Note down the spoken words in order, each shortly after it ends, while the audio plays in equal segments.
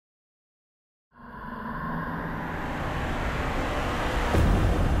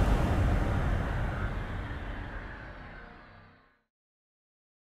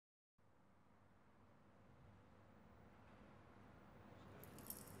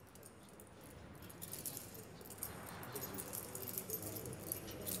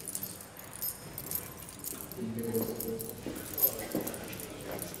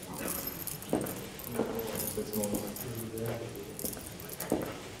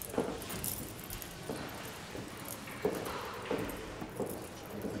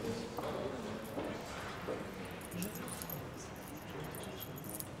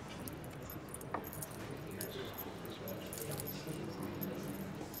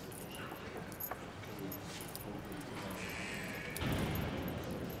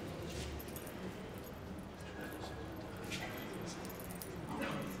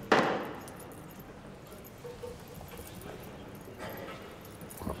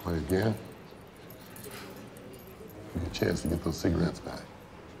Try again. Give you a chance to get those cigarettes back.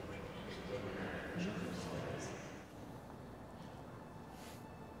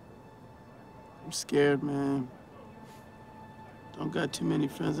 I'm scared, man. Don't got too many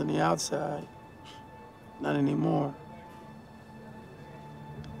friends on the outside. Not anymore.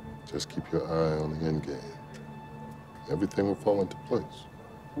 Just keep your eye on the end game. Everything will fall into place.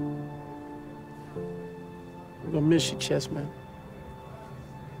 We're gonna miss you, Chessman.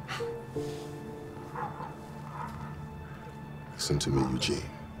 Listen to me, Eugene.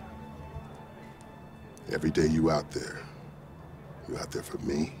 Every day you out there for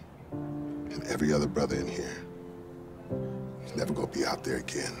me and every other brother in here. He's never gonna be out there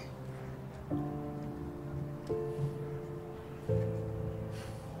again.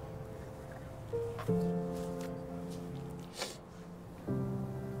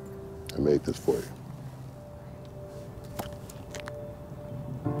 I made this for you.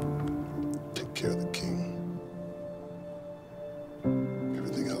 Take care of the king.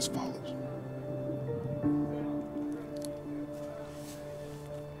 Everything else follows.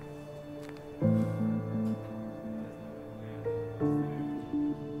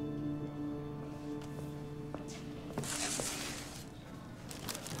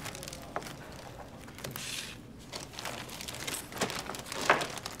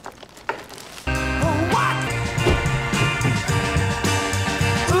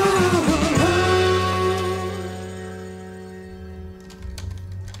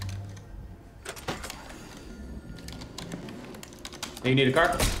 You need a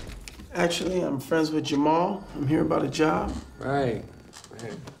car? Actually, I'm friends with Jamal. I'm here about a job. Right.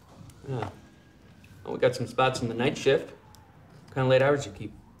 Yeah. Well, we got some spots in the night shift. What kind of late hours you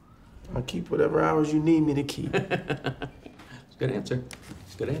keep? I'll keep whatever hours you need me to keep. It's a good answer.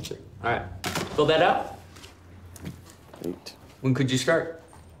 It's a good answer. All right. Fill that up. Great. When could you start?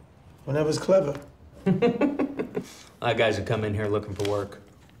 Whenever's clever. A lot of guys who come in here looking for work.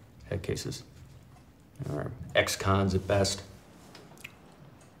 Head cases. Or ex-cons at best.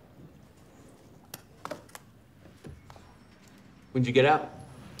 When'd you get out?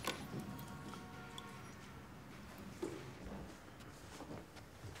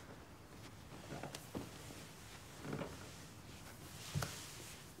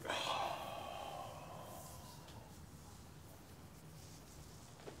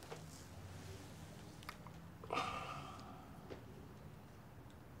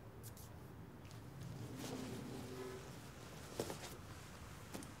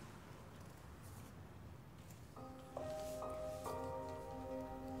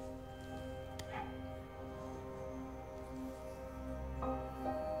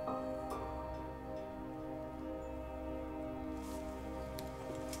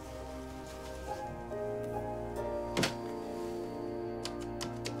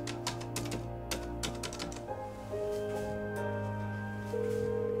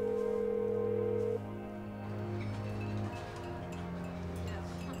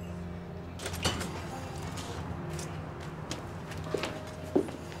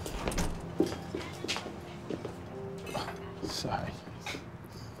 Sorry.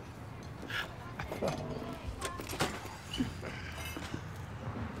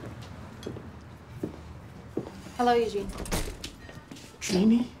 Hello, Eugene.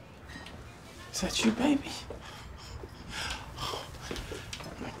 Trini? Is that you, baby? Oh,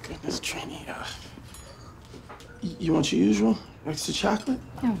 my goodness, Trini. You want your usual? Extra chocolate?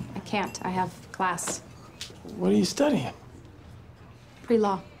 No, I can't. I have class. What are you studying?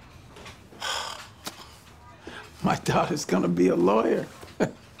 Pre-law. My daughter's gonna be a lawyer.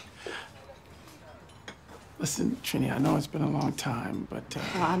 Listen, Trini, I know it's been a long time, but...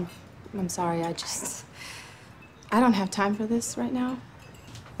 Well, I'm sorry. I don't have time for this right now,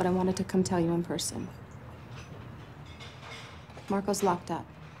 but I wanted to come tell you in person. Marco's locked up.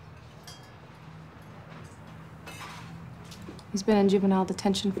 He's been in juvenile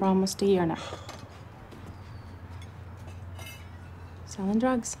detention for almost a year now. Selling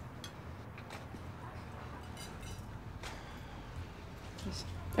drugs.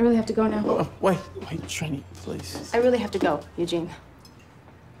 I really have to go now. Oh, wait, Trini, please. I really have to go, Eugene.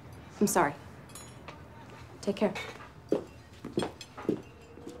 I'm sorry. Take care.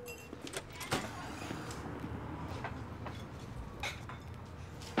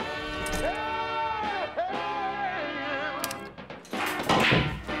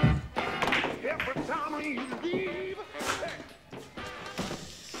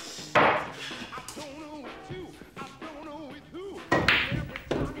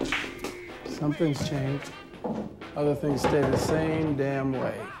 Some things change. Other things stay the same damn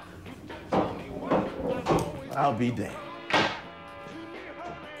way. I'll be damned.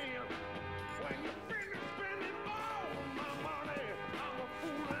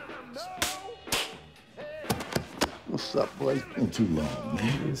 What's up, boy? Been too long,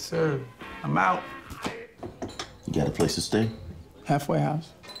 man. Yes, sir. I'm out. You got a place to stay? Halfway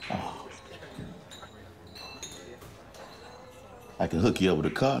house. Oh. I can hook you up with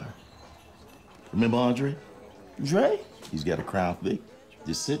a car. Remember Andre? Dre? He's got a Crown Vic,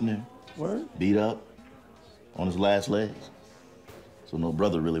 just sitting there. Word? Beat up, on his last legs. So no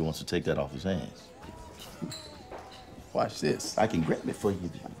brother really wants to take that off his hands. Watch this. I can grab it for you.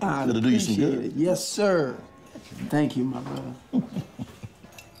 I It'll do you some good. it. Yes, sir. Thank you, my brother.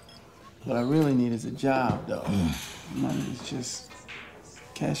 What I really need is a job, though. Money is just...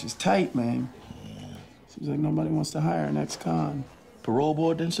 Cash is tight, man. Yeah. Seems like nobody wants to hire an ex-con. Parole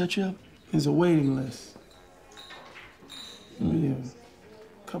board didn't set you up? There's a waiting list. Maybe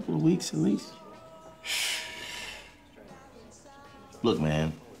a couple of weeks at least. Look,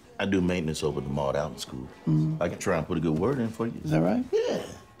 man, I do maintenance over at the Maud Allen School. I can try and put a good word in for you. Is that right? Yeah.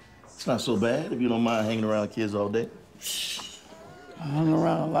 It's not so bad if you don't mind hanging around kids all day. I hung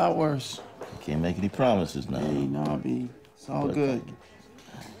around a lot worse. I can't make any promises now. Hey, no, B. It's all good.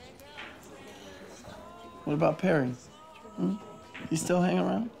 What about Perry? He still hang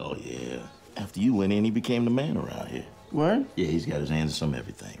around? Oh, yeah. After you went in, he became the man around here. Word? Yeah, he's got his hands in some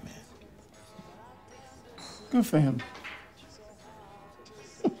everything, man. Good for him.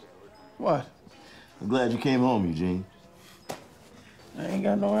 What? I'm glad you came home, Eugene. I ain't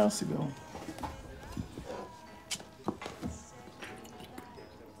got nowhere else to go.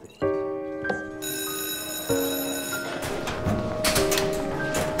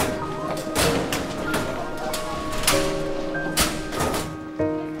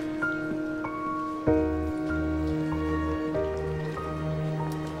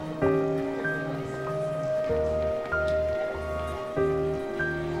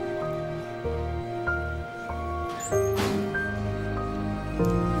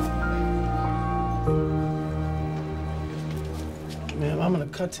 I'm gonna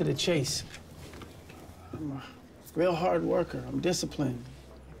cut to the chase. I'm a real hard worker. I'm disciplined.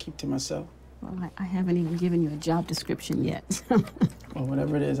 I keep to myself. Well, I haven't even given you a job description yet. Well,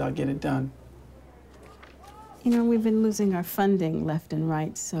 whatever it is, I'll get it done. You know, we've been losing our funding left and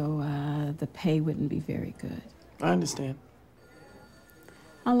right, so the pay wouldn't be very good. I understand.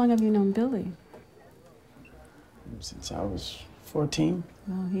 How long have you known Billy? Since I was 14.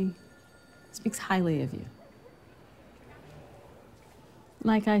 Well, he speaks highly of you.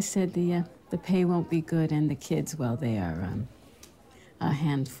 Like I said, the pay won't be good, and the kids, well, they are a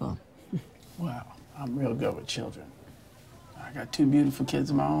handful. Wow, I'm real good with children. I got 2 beautiful kids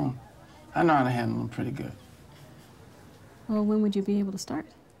of my own. I know how to handle them pretty good. Well, when would you be able to start?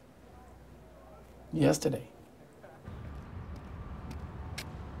 Yesterday.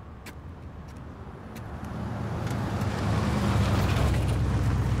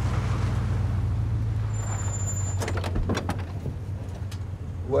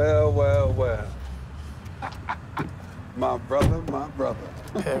 Well, well, well. My brother, my brother.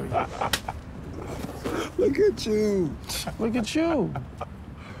 Perry. Look at you. Look at you.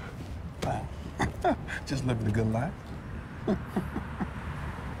 Just living a good life.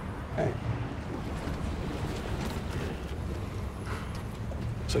 Hey.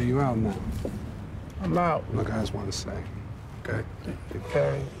 So you out now? I'm out. Look, I just want to say, okay?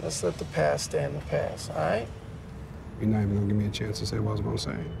 Perry, let's let the past stay in the past, all right? You're not even gonna give me a chance to say what I was gonna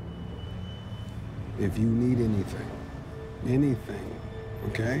say. If you need anything,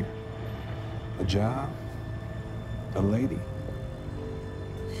 okay? A job, a lady,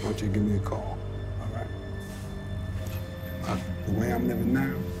 I want you to give me a call, all right? The way I'm living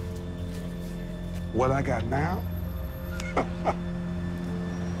now, what I got now, I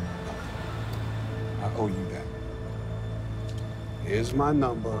owe you that. Here's my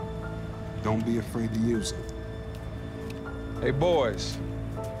number. Don't be afraid to use it. Hey, boys,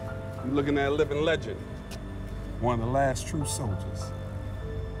 you're looking at a living legend. One of the last true soldiers.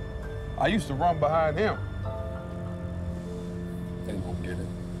 I used to run behind him. They won't get it.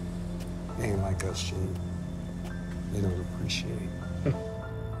 They ain't like us, Gene. They don't appreciate it.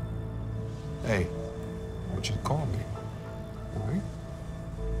 Hey, I want you to call me, all right?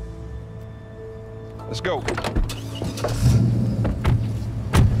 Let's go.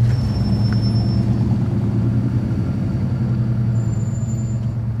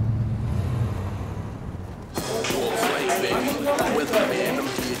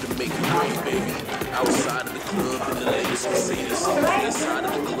 Outside of the club and the ladies can see this. Inside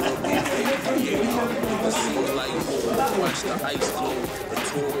of the club, they create. Niggas see like more. Watch the ice flow. The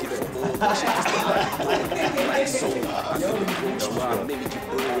tour gets bored. The chicks they like more. Like so, I could approach my maybe you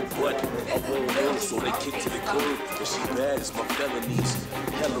broke, but I won't know, so they kick to the curb. But she bad as my felonies.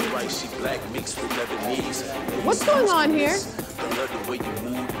 Hella right, she black mixed with Lebanese. What's going on here? I love the way you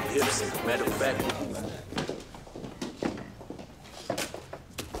move your hips. Matter of fact,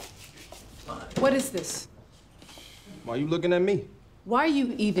 What is this? Why are you looking at me? Why are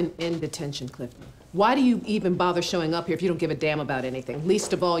you even in detention, Clifton? Why do you even bother showing up here if you don't give a damn about anything?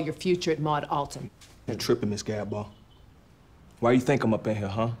 Least of all, your future at Maud Alton. You're tripping, Miss Gadball. Why you think I'm up in here,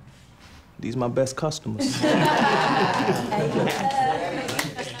 huh? These my best customers.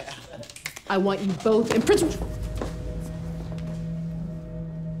 I want you both in prison.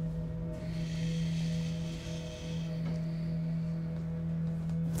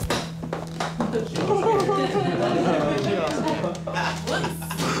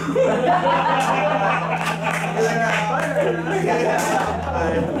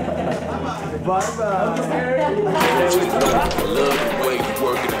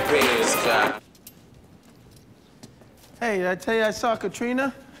 Hey, did I tell you I saw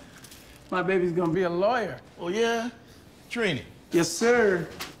Katrina? My baby's gonna be a lawyer. Oh, yeah? Trini. Yes, sir.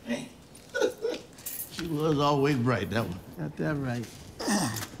 She was always bright, that one. Got that right.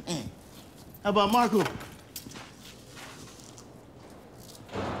 How about Marco?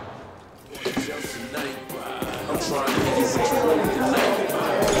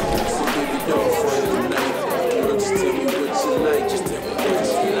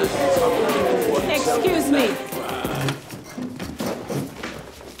 Excuse me.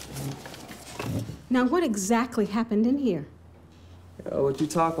 Now, what exactly happened in here? What you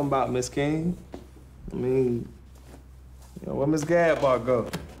talking about, Miss King? I mean, where Miss Gadball go?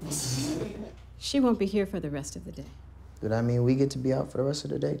 She won't be here for the rest of the day. Does that mean we get to be out for the rest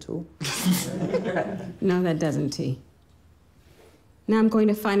of the day, too? No, that doesn't, T. Now I'm going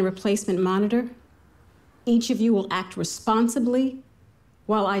to find a replacement monitor. Each of you will act responsibly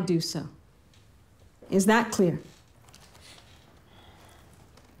while I do so. Is that clear?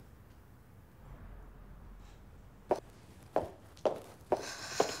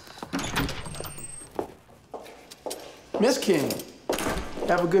 Miss King,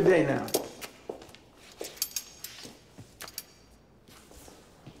 have a good day now.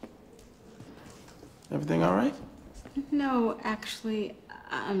 Everything all right? No, actually,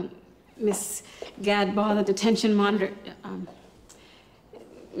 Miss Gadball, the detention monitor.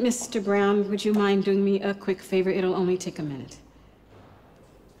 Mr. Brown, would you mind doing me a quick favor? It'll only take a minute.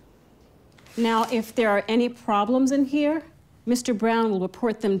 Now, if there are any problems in here, Mr. Brown will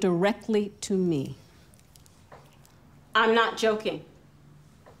report them directly to me. I'm not joking.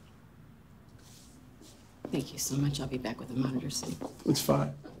 Thank you so much. I'll be back with the monitor soon. It's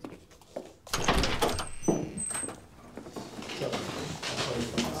fine.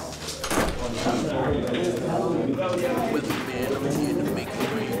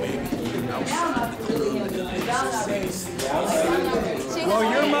 Well,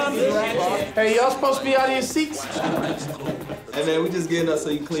 your mom. Hey, y'all supposed to be out of your seats? Hey, man, we just getting up so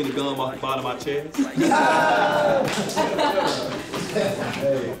you can clean the gum off the bottom of our chairs.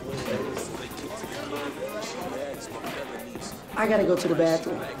 I gotta go to the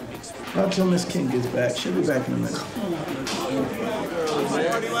bathroom. Not until Miss King gets back. She'll be back in a minute.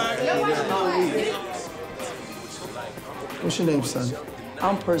 What's your name, son?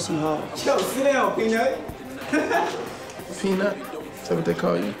 I'm Percy Hall. Yo, sit down, Peanut. Peanut? Is that what they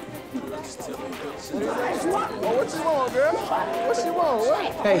call you? Well, what you want, girl? What you want?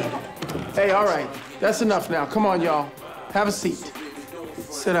 What? Hey, all right. That's enough now. Come on, y'all. Have a seat.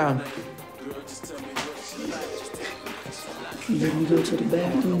 Sit down. You let me go to the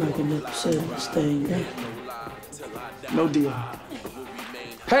bathroom, I can let you settle this thing down. No deal.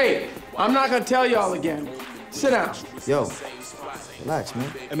 Hey, I'm not gonna tell y'all again. Sit down. Yo, relax, man.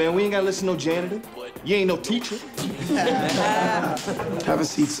 Hey, man, we ain't gotta listen to no janitor. You ain't no teacher. Have a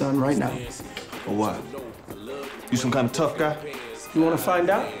seat, son, right now. Or what? You some kind of tough guy? You wanna find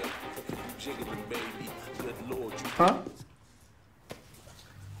out? Huh?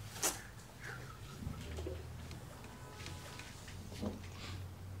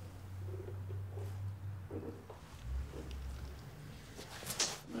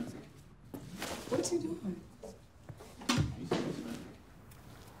 What's he doing?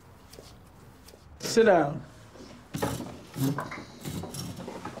 Sit down.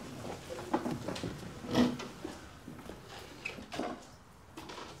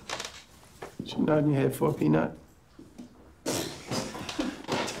 What you nodding your head for, Peanut?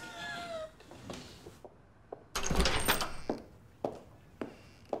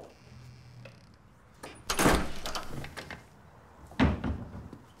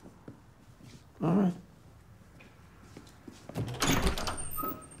 All right.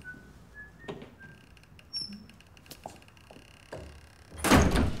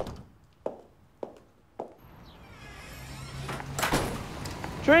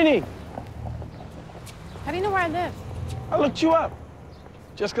 Trini, How do you know where I live? I looked you up.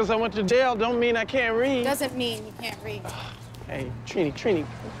 Just because I went to jail don't mean I can't read. Doesn't mean you can't read. Hey, Trini.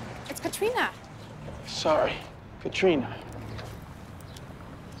 It's Katrina. Sorry, Katrina.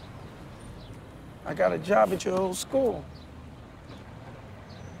 I got a job at your old school.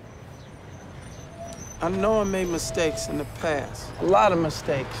 I know I made mistakes in the past, a lot of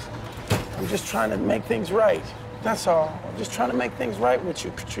mistakes. I'm just trying to make things right. That's all. I'm just trying to make things right with you,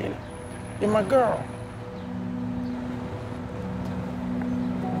 Katrina. You're my girl.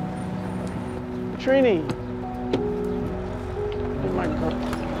 Trini. You're my girl.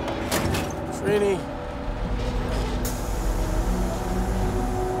 Trini.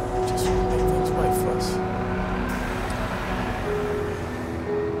 Just want to make things right for us.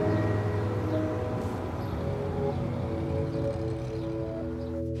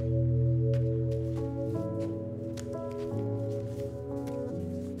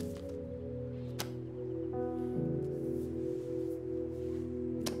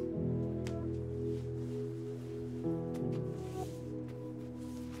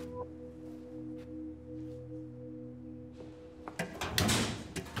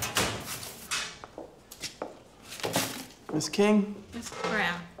 Miss King? Mr.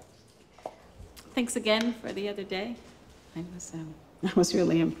 Brown, thanks again for the other day. I was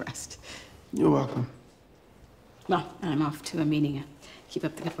really impressed. You're welcome. Well, I'm off to a meeting. Keep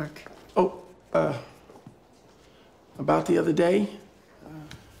up the good work. Oh, about the other day,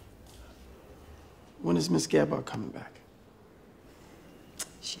 when is Miss Gabbar coming back?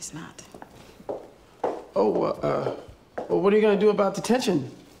 She's not. Oh, well, what are you gonna do about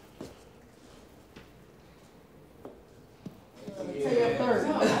detention?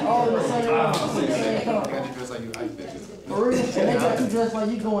 For real? And they got you dressed like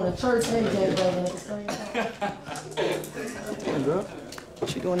you going to church and everything, brother, at the same time. Girl,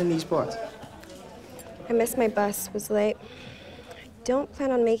 what you doing in these parts? I missed my bus, was late. I don't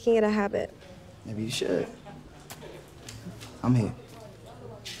plan on making it a habit. Maybe you should. I'm here.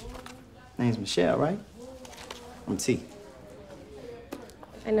 Name's Michelle, right? I'm T.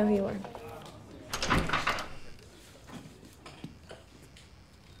 I know who you are.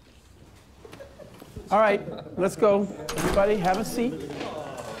 All right, let's go. Everybody, have a seat.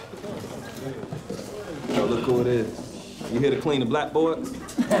 Yo, look who it is. You here to clean the blackboard?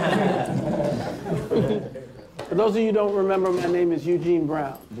 For those of you who don't remember, my name is Eugene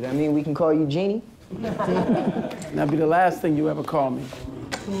Brown. Does that mean we can call you Jeannie? That'll be the last thing you ever call me.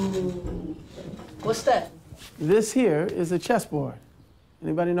 What's that? This here is a chessboard.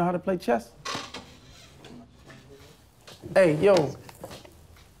 Anybody know how to play chess? Hey, yo.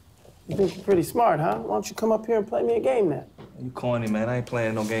 You think you're pretty smart, huh? Why don't you come up here and play me a game then? You corny, man. I ain't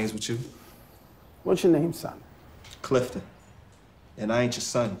playing no games with you. What's your name, son? Clifton. And I ain't your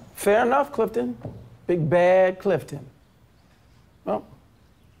son. Fair enough, Clifton. Big bad Clifton. Well,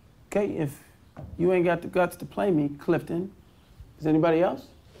 okay, if you ain't got the guts to play me, Clifton, is anybody else?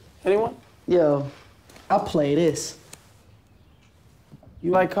 Anyone? Yo, I'll play this.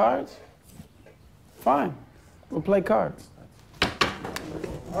 You like cards? Fine. We'll play cards.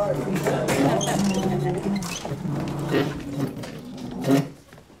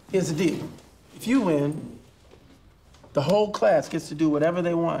 Here's the deal. If you win, the whole class gets to do whatever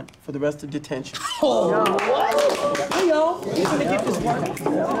they want for the rest of detention. Oh, what? Hey, yo, you gonna get this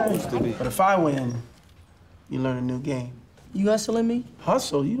work? But if I win, you learn a new game. You hustling me?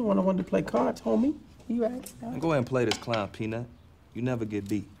 Hustle? You the one that wanted to play cards, homie. You right. Now go ahead and play this clown, Peanut. You never get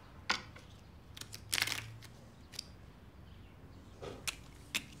beat.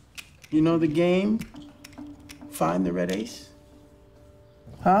 You know the game? Find the red ace?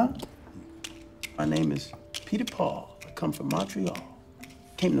 Huh? My name is Peter Paul. I come from Montreal.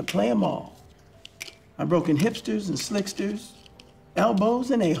 Came to play 'em all. I broke in hipsters and slicksters,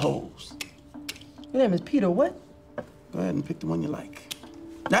 elbows and a-holes. Your name is Peter what? Go ahead and pick the one you like.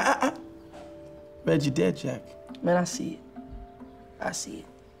 Read you dead, Jack. Man, I see it. I see it.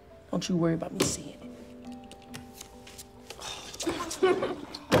 Don't you worry about me seeing it.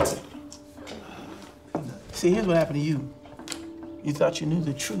 See, here's what happened to you. You thought you knew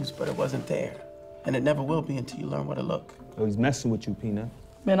the truth, but it wasn't there. And it never will be until you learn where to look. Oh, he's messing with you, Peanut.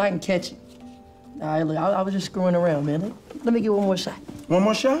 Man, I can catch it. All right, look, I was just screwing around, man. Let me get one more shot. One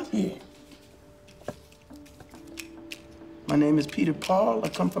more shot? Yeah. My name is Peter Paul. I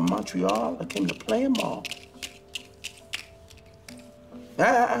come from Montreal. I came to play 'em all.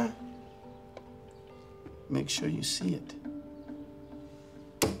 Make sure you see it.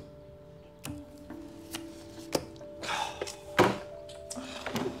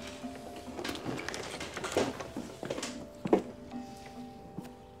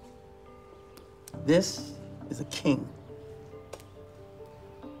 This is a king.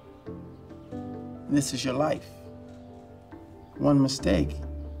 This is your life. One mistake,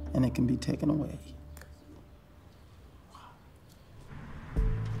 and it can be taken away.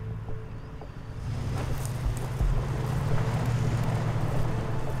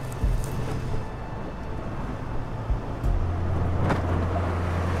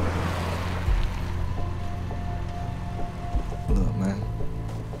 Look, man.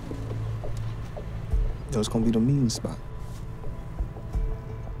 Yo, it's gonna be the meeting spot.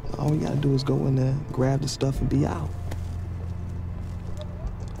 All we gotta do is go in there, grab the stuff, and be out.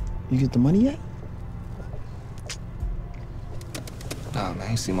 You get the money yet? Nah, man, I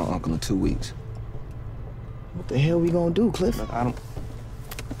ain't seen my uncle in 2 weeks. What the hell we gonna do, Cliff? Look, Look,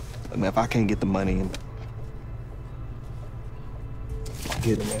 man, if I can't get the money, and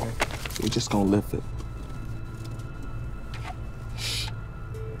get it, man. We just gonna lift it.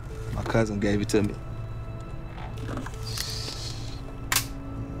 My cousin gave it to me.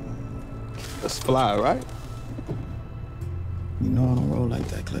 Let's fly, right? You know I don't roll like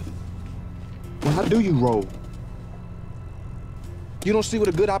that, Cliff. Well, how do you roll? You don't see what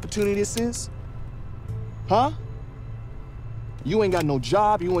a good opportunity this is? Huh? You ain't got no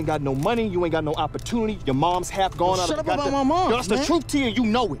job, you ain't got no money, you ain't got no opportunity. Your mom's half gone out of the Shut up about my mom, Yo, that's man. the truth to you, and you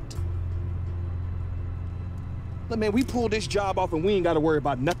know it. Look, man, we pulled this job off and we ain't got to worry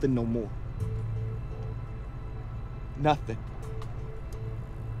about nothing no more. Nothing.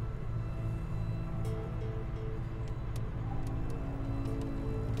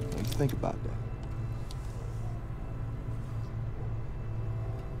 What do you think about that?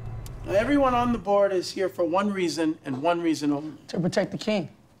 Now, everyone on the board is here for one reason and one reason only. To protect the king.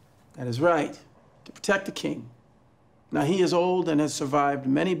 That is right, to protect the king. Now, he is old and has survived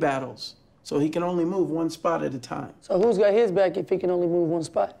many battles, so he can only move one spot at a time. So who's got his back if he can only move one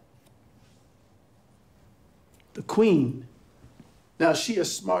spot? The queen. Now, she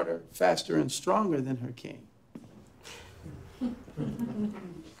is smarter, faster, and stronger than her king.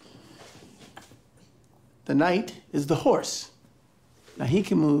 The knight is the horse. Now, he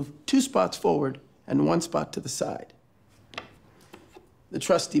can move 2 spots forward and 1 spot to the side. The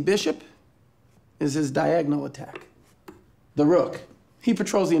trusty bishop is his diagonal attack. The rook, he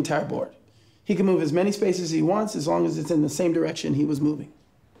patrols the entire board. He can move as many spaces as he wants as long as it's in the same direction he was moving.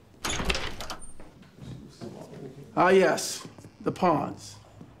 Ah, yes, the pawns.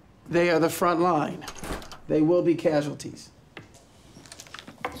 They are the front line. They will be casualties.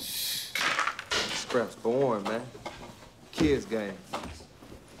 Scrap's boring, man. Kids game.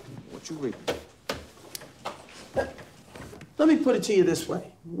 What you reading? Let me put it to you this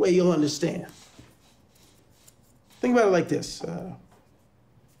way you'll understand. Think about it like this.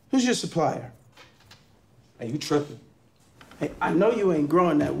 Who's your supplier? Hey, you tripping. Hey, I know you ain't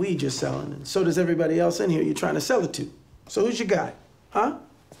growing that weed you're selling, and so does everybody else in here you're trying to sell it to. So who's your guy? Huh?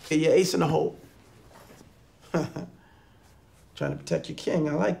 Hey, you're ace in the hole. Trying to protect your king,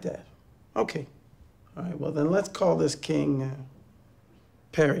 I like that. Okay. All right, well then let's call this King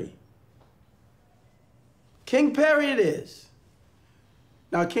Perry. King Perry it is.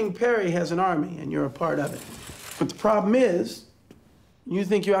 Now, King Perry has an army, and you're a part of it. But the problem is, you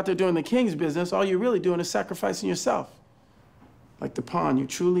think you're out there doing the king's business, all you're really doing is sacrificing yourself. Like the pawn you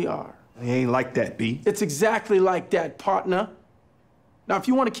truly are. It ain't like that, B. It's exactly like that, partner. Now, if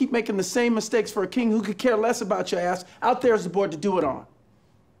you want to keep making the same mistakes for a king who could care less about your ass, out there's the board to do it on.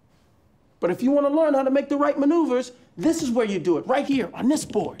 But if you want to learn how to make the right maneuvers, this is where you do it, right here, on this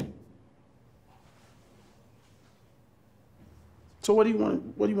board. So what do you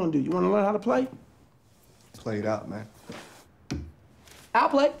want to do? You want to learn how to play? Play it out, man. I'll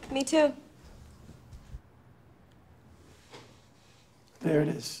play. Me too. There it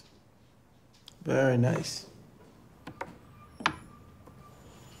is. Very nice.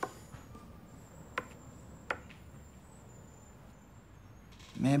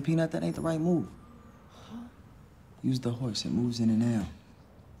 Man, Peanut, that ain't the right move. Use the horse. It moves in and out.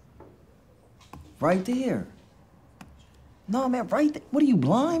 Right there. No, man, right there. What are you,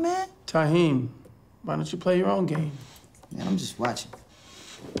 blind, man? Taheem, why don't you play your own game? Man, I'm just watching.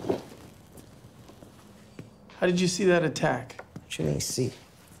 How did you see that attack? What you ain't see?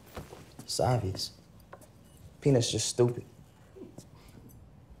 It's obvious. Peanut's just stupid.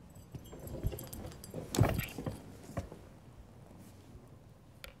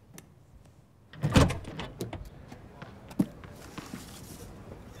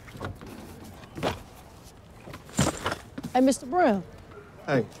 Hey, Mr. Brown.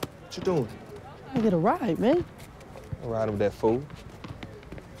 Hey, what you doing? I get a ride, man. I ride with that fool.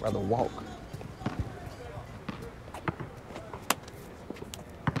 Rather walk.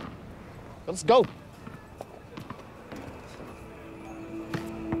 Let's go.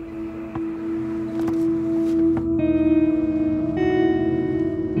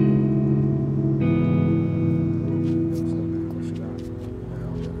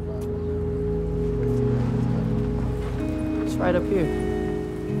 Here,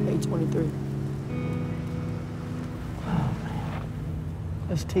 823. Wow, man.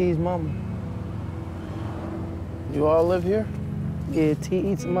 That's T's mama. You all live here? Yeah, T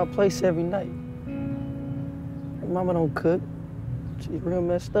eats at my place every night. Her mama don't cook. She's real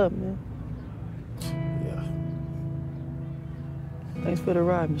messed up, man. Yeah. Thanks for the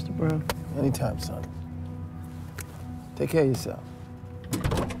ride, Mr. Brown. Anytime, son. Take care of yourself.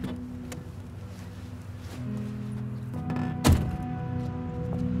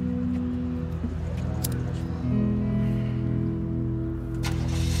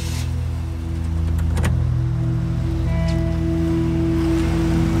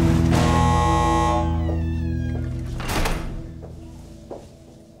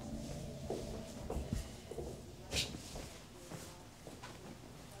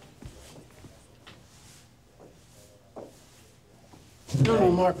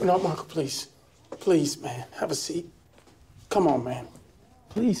 No, Marco, please. Please, man, have a seat. Come on, man.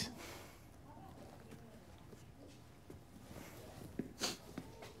 Please.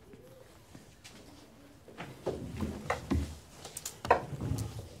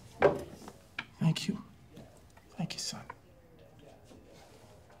 Thank you. Thank you, son.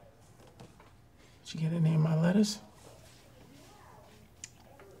 Did you get any of my letters?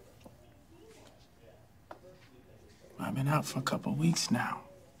 I've been out for a couple weeks now.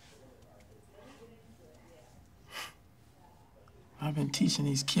 I've been teaching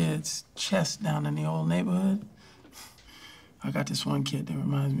these kids chess down in the old neighborhood. I got this one kid that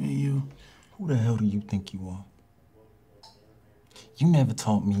reminds me of you. Who the hell do you think you are? You never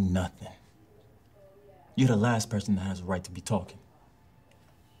taught me nothing. You're the last person that has a right to be talking.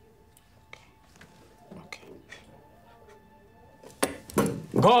 Okay.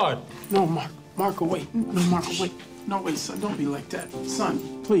 Guard! No, Marco, wait. No, Marco, wait. No, wait, son, don't be like that.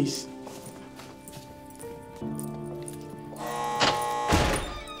 Son, please.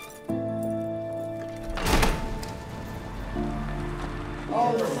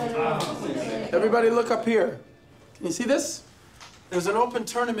 Everybody look up here. Can you see this? There's an open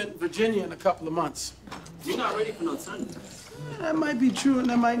tournament in Virginia in a couple of months. You're not ready for no tournament. That might be true and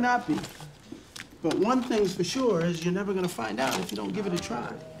that might not be. But one thing's for sure is you're never gonna find out if you don't give it a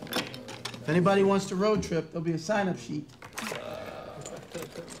try. If anybody wants to road trip, there'll be a sign-up sheet.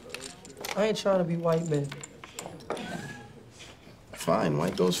 I ain't trying to be white, man. Fine,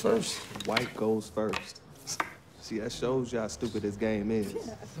 white goes first. White goes first. See, that shows you how stupid this game is.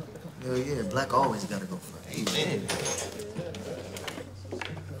 Hell yeah, black always gotta go first. Amen.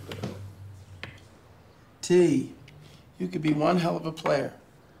 T, you could be one hell of a player,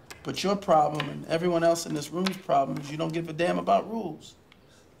 but your problem and everyone else in this room's problem is you don't give a damn about rules.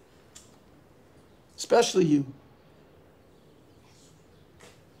 Especially you.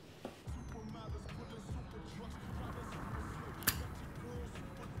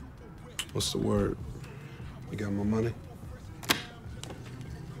 What's the word? You got my money?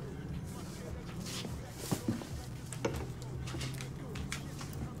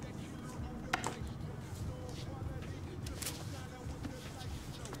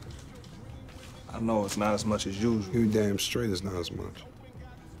 I know it's not as much as usual. You damn straight it's not as much.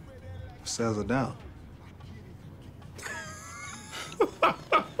 Sales are down.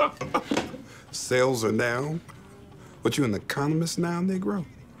 Sales are down? What, you an economist now, Negro?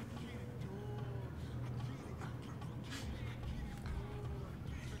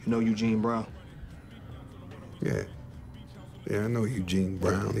 You know Eugene Brown? Yeah. Yeah, I know Eugene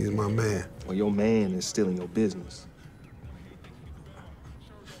Brown. He's my man. Well, your man is still in your business.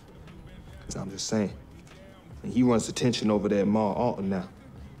 'Cause I'm just saying. And he runs detention over there at Mall Alton now.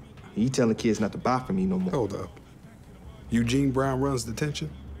 He telling kids not to buy from me no more. Hold up. Eugene Brown runs detention?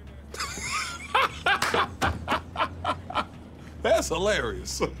 That's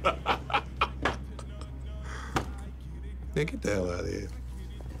hilarious. Man, get the hell out of here.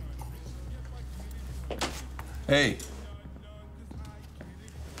 Hey.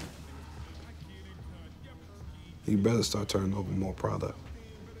 You better start turning over more product.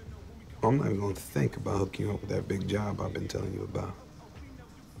 I'm not even gonna think about hooking you up with that big job I've been telling you about.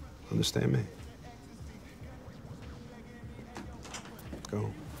 Understand me?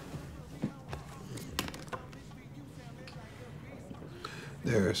 Go.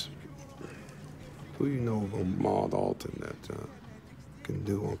 There's who you know on Maud Alton that can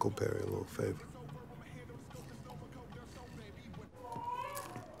do Uncle Perry a little favor.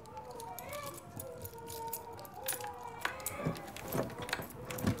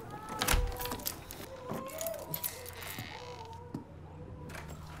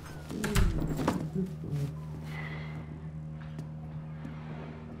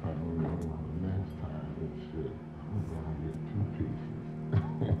 I don't know, last time this shit, I'm gonna get 2 kids.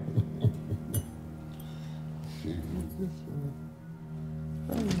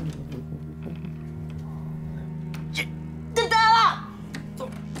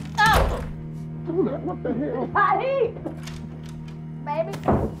 What the hell? Patty! Baby.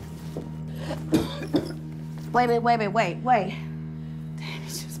 Wait. Damn,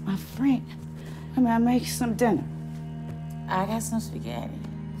 it's just my friend. May I make some dinner? I got some spaghetti.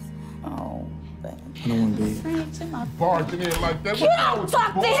 Oh, baby. I don't want to be. Friends in my Barging in like that. You don't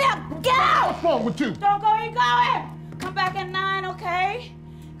talk to him! Get out! What's wrong with you? Don't go, you going. Come back at 9, okay?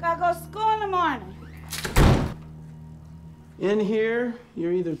 Gotta go to school in the morning. In here,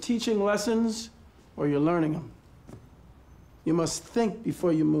 you're either teaching lessons or you're learning them. You must think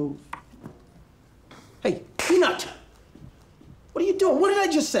before you move. Hey, Peanut! What are you doing? What did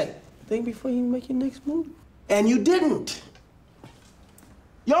I just say? Think before you make your next move. And you didn't.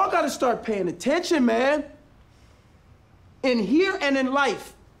 Y'all gotta start paying attention, man. In here and in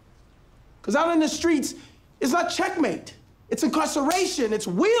life. Because out in the streets, it's not checkmate. It's incarceration. It's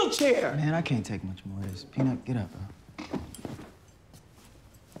wheelchair. Man, I can't take much more of this. Peanut, get up, bro.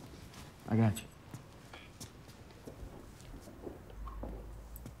 I got you.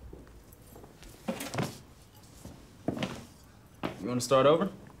 You want to start over?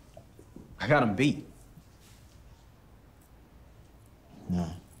 I got him beat. No.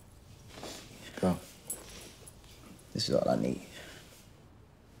 Go. This is all I need.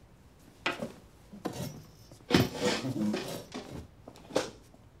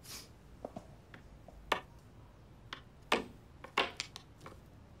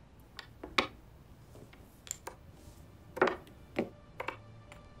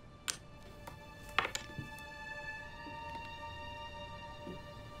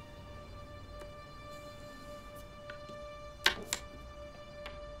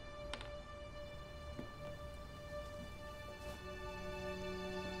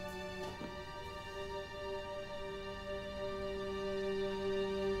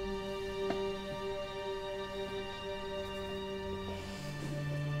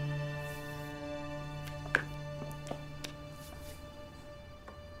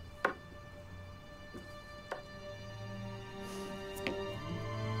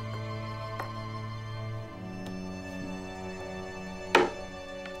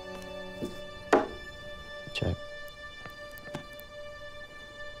 Check.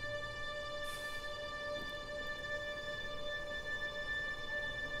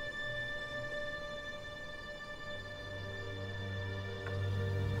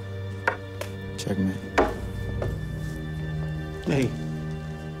 Checkmate. Hey,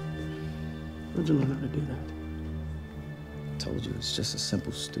 where'd you learn how to do that? I told you, it's just a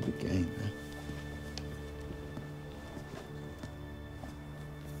simple, stupid game, man.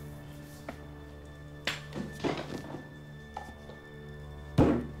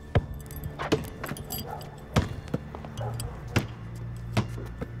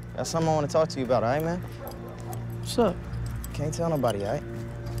 Got something I want to talk to you about, all right, man? What's up? Can't tell nobody, all right?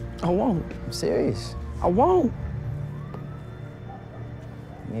 I won't. I'm serious. I won't.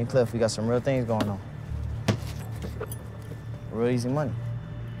 Me and Cliff, we got some real things going on. Real easy money.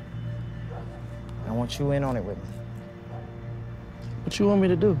 I want you in on it with me. What you want me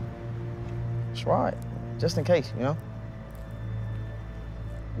to do? That's right. Just in case, you know?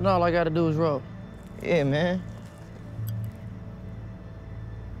 No, all I gotta do is roll. Yeah, man.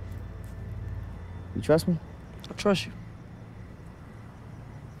 You trust me? I trust you.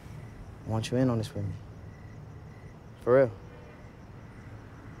 I want you in on this with me. For real.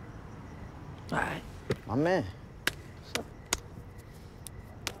 All right. My man.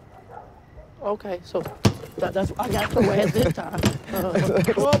 Okay, so that's I got the way at this time.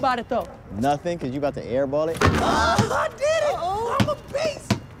 What about it though? Nothing, because you about to airball it. Oh, I did it! I'm a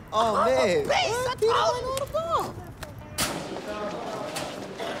beast! Oh, man. I'm a beast! I told you on the ball.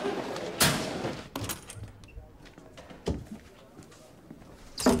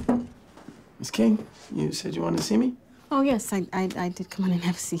 Miss King, you said you wanted to see me? Oh, yes, I did come on and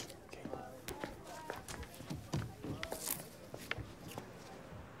have a seat.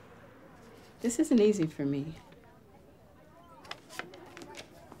 This isn't easy for me.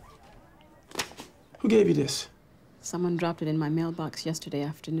 Who gave you this? Someone dropped it in my mailbox yesterday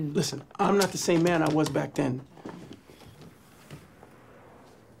afternoon. Listen, I'm not the same man I was back then.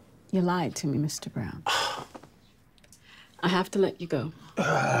 You lied to me, Mr. Brown. I have to let you go. You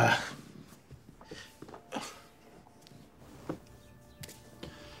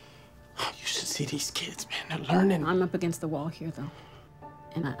should see these kids, man. They're learning. I'm up against the wall here, though.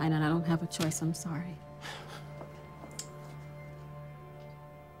 And I don't have a choice. I'm sorry.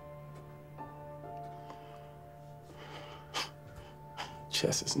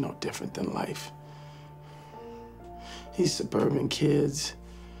 Chess is no different than life. These suburban kids,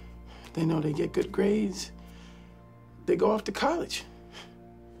 they know they get good grades. They go off to college.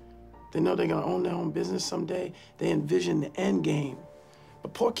 They know they're gonna own their own business someday. They envision the end game.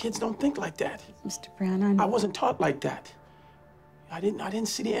 But poor kids don't think like that. Mr. Brown, I wasn't taught like that. I didn't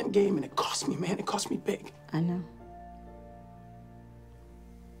see the end game, and it cost me, man. It cost me big. I know.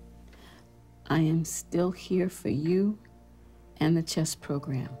 I am still here for you and the chess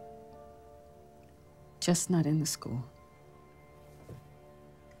program. Just not in the school.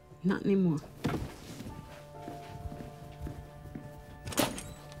 Not anymore.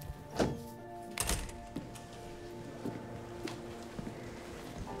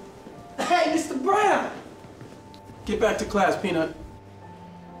 Hey, Mr. Brown! Get back to class, Peanut.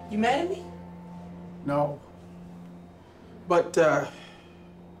 You mad at me? No. But,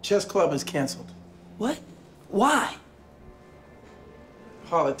 chess club is canceled. What? Why?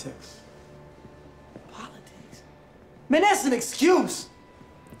 Politics. Politics? Man, that's an excuse.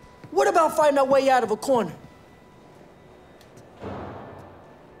 What about fighting our way out of a corner?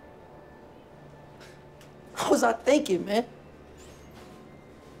 What was I thinking, man?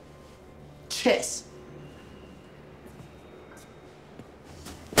 Chess.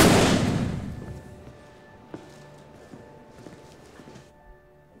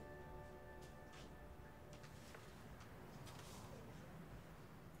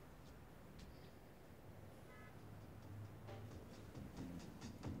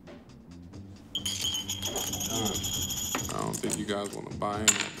 I don't think you guys want to buy in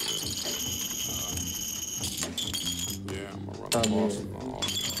after this. Yeah, I'm gonna run the boss and all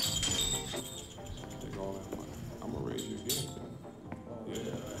that. Take all that money. I'm gonna raise you again, then.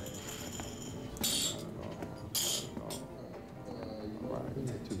 Yeah.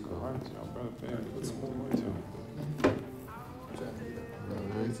 All right, y'all better pay me to put some more money to it.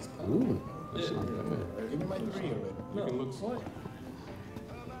 Ooh, that's not bad. Give me my 3 of it. You can look slick.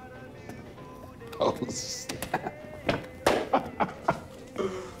 Oh, snap.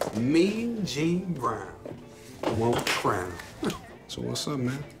 Mean Eugene Brown. Won't crown. So what's up,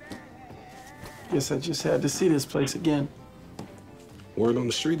 man? Guess I just had to see this place again. Word on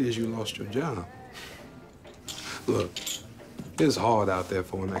the street is you lost your job. Look, it's hard out there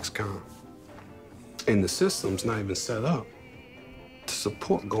for an ex-con. And the system's not even set up to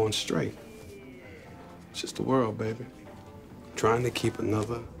support going straight. It's just the world, baby. Trying to keep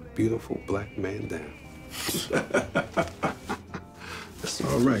another beautiful black man down. That's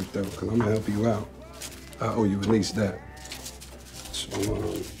all right, though, because I'm gonna help you out. I owe you at least that. So,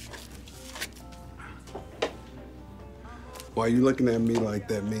 why are you looking at me like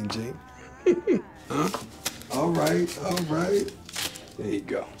that, Mean Gene? Huh? All right, all right. There you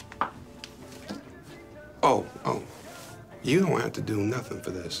go. Oh, you don't have to do nothing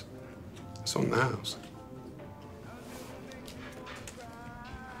for this. It's on the house.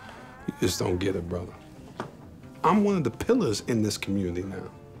 You just don't get it, brother. I'm one of the pillars in this community now.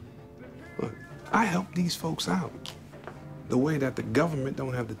 Look, I help these folks out the way that the government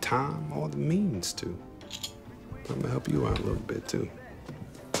don't have the time or the means to. I'm gonna help you out a little bit, too.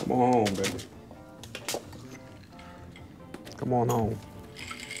 Come on home, baby. Come on home.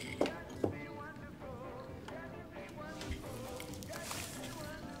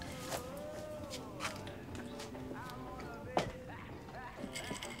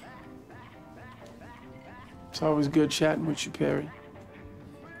 It's always good chatting with you, Perry.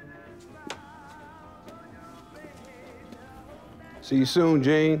 See you soon,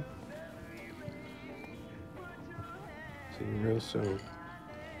 Jane. See you real soon.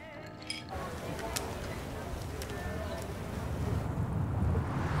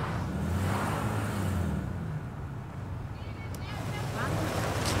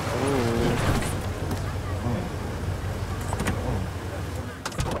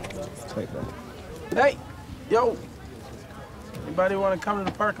 Hey, yo. Anybody want to come to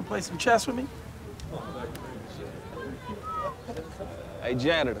the park and play some chess with me? Hey,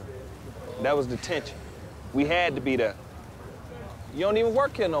 janitor, that was detention. We had to be there. You don't even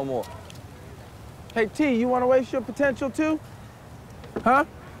work here no more. Hey, T, you want to waste your potential too? Huh?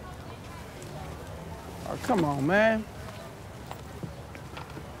 Oh, come on, man.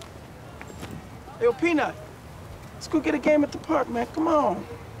 Hey, yo, Peanut, let's go get a game at the park, man. Come on.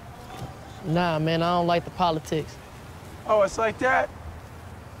 Nah, man, I don't like the politics. Oh, it's like that?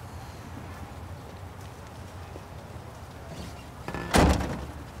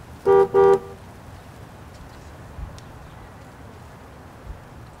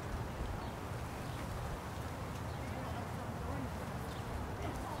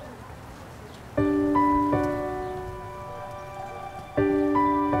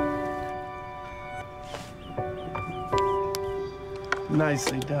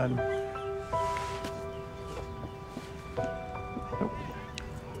 Nicely done.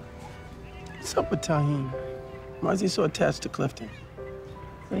 What's up with Taheem? Why is he so attached to Clifton?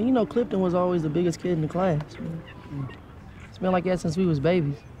 Man, you know Clifton was always the biggest kid in the class, man. It's been like that since we was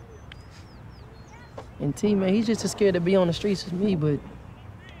babies. And T, man, he's just as scared to be on the streets as me, but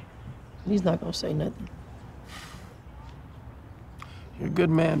he's not gonna say nothing. You're a good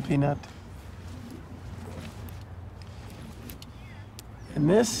man, Peanut. And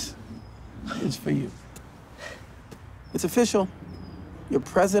this is for you. It's official. You're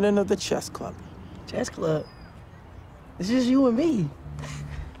president of the chess club. Chess club? It's just you and me.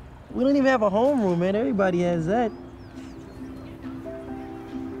 We don't even have a homeroom, man. Everybody has that.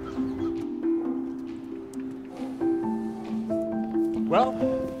 Well,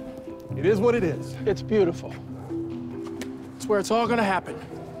 it is what it is. It's beautiful. It's where it's all gonna happen.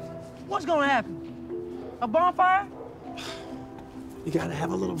 What's gonna happen? A bonfire? You gotta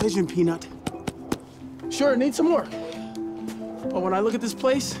have a little vision, Peanut. Sure, it needs some work. But when I look at this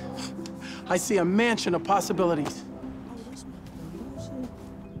place, I see a mansion of possibilities.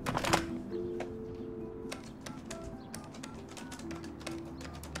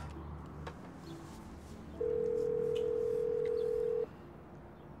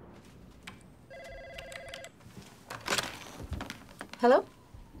 Hello?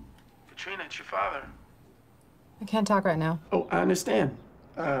 Katrina, it's your father. I can't talk right now. Oh, I understand.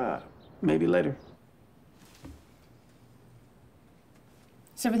 Maybe later.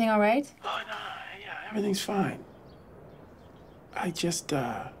 Is everything all right? Oh, no, yeah, everything's fine. I just, you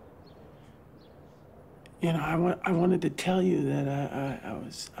know, I wanted to tell you that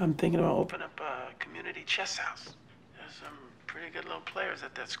I'm thinking about opening up a community chess house. There's some pretty good little players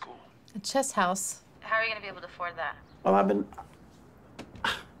at that school. A chess house? How are you gonna be able to afford that? Well,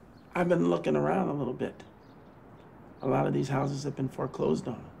 I've been looking around a little bit. A lot of these houses have been foreclosed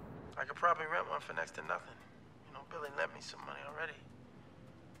on. I could probably rent one for next to nothing. You know, Billy lent me some money already.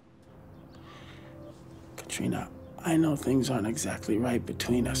 Katrina, I know things aren't exactly right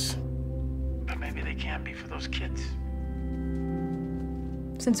between us. But maybe they can't be for those kids.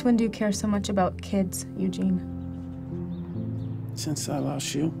 Since when do you care so much about kids, Eugene? Since I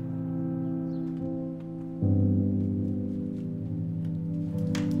lost you.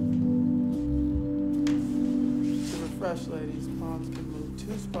 Refresh, ladies. Pawns can move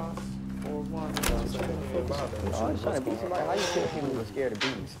 2 spots or 1. How you kill people who are scared of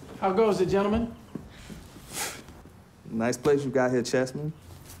bees? How goes it, gentlemen? Nice place you got here, Chessman.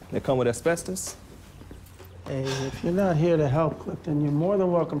 They come with asbestos. Hey, if you're not here to help Clifton, you're more than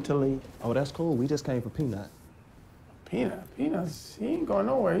welcome to leave. Oh, that's cool. We just came for Peanut. Peanut's, he ain't going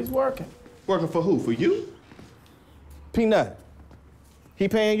nowhere. He's working. Working for who? For you? Peanut. He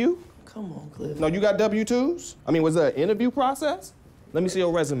paying you? Come on, Cliff. No, you got W-2s? I mean, was there an interview process? Let me see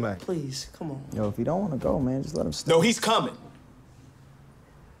your resume. Please, come on. Yo, if you don't want to go, man, just let him stay. No, he's coming.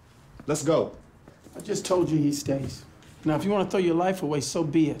 Let's go. I just told you he stays. Now, if you want to throw your life away, so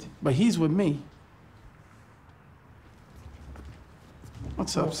be it. But he's with me.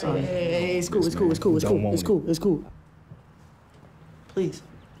 What's up, son? Hey, it's cool, it's cool, it's cool, it's cool, it's cool, it's cool. Please.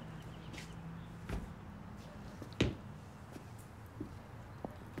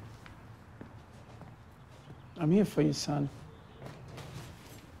 I'm here for you, son.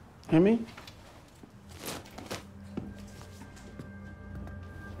 Hear me?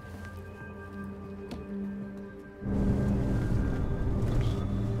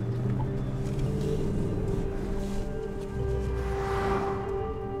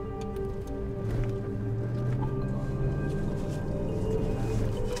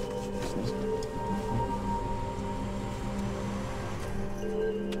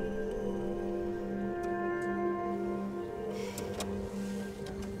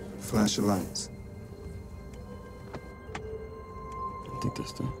 Flash your lights. I think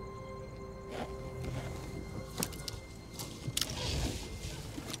this thing.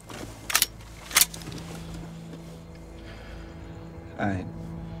 All right.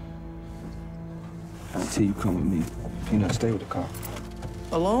 Until you come with me. Peanut, stay with the car.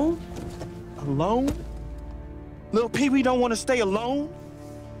 Alone? Alone? Little Pee-wee don't want to stay alone?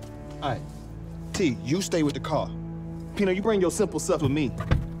 All right. T, you stay with the car. Peanut, you bring your simple stuff with me.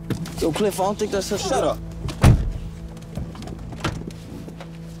 Yo, Cliff, I don't think that's such. Shut up.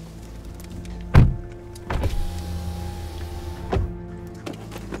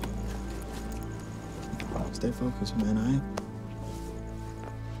 Stay focused, man, all right?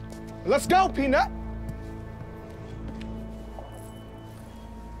 Let's go, Peanut.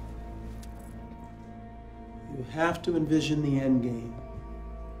 You have to envision the end game.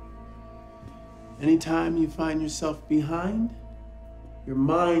 Anytime you find yourself behind, your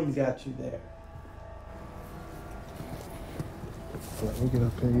mind got you there. Let me get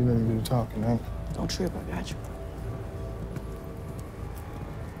up here. You ready to do the talking, huh? Don't trip, I got you.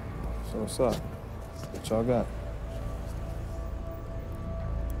 So what's up? What y'all got?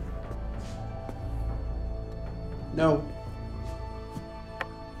 No.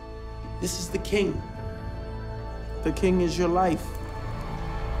 This is the king. The king is your life.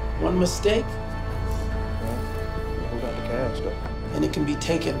 One mistake, Who got the cash, though? and it can be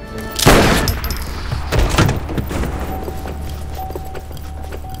taken.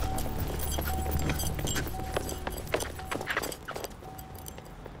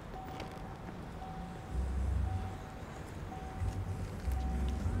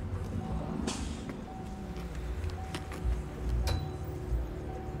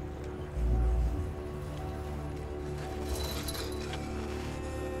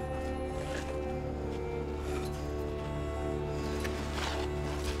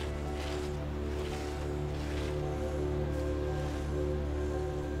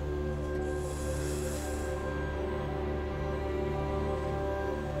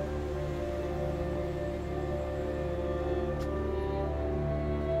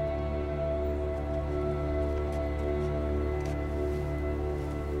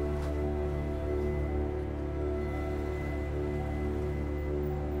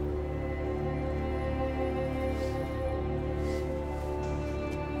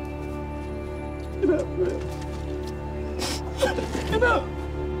 Get up, man. Get up.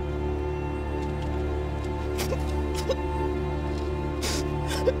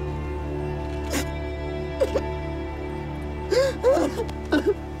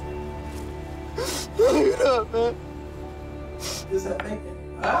 Get up, man. Is that bacon?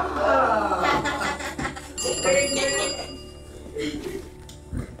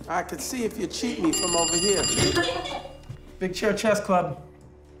 I could see if you cheat me from over here. Big Chair Chess Club.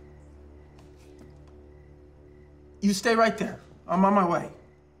 You stay right there. I'm on my way.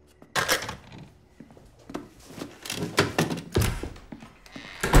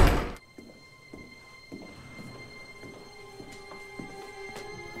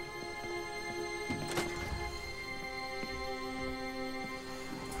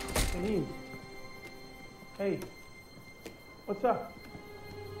 Hey, what's up?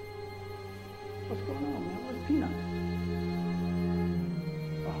 What's going on, man? Where's Peanut?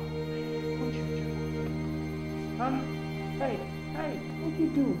 Oh, man, what you do? Huh? Hey, what you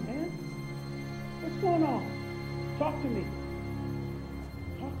do, man? What's going on? Talk to me.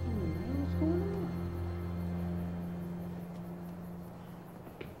 Talk to me, man. What's going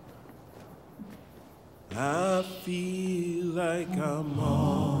on? I feel like I'm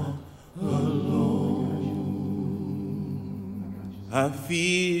all alone. I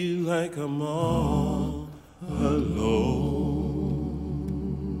feel like I'm all alone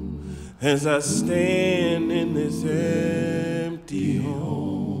as I stand in this empty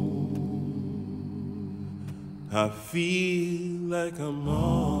home. I feel like I'm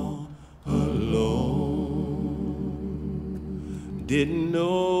all alone. Didn't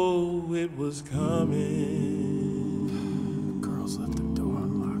know it was coming. Girls left the door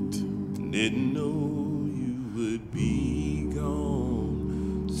unlocked. Didn't know you would be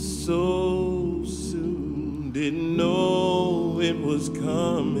gone so soon. Didn't know it was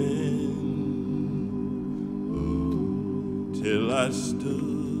coming. Till I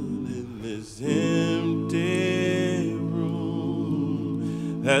stood in this empty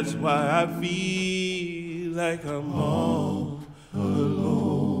room. That's why I feel like I'm all alone.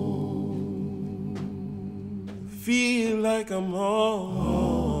 Feel like I'm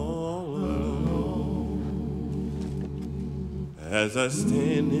all alone as I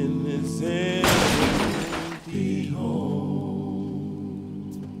stand in this empty home.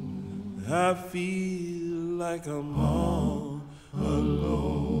 I feel like I'm all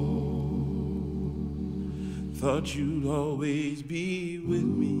alone. Thought you'd always be with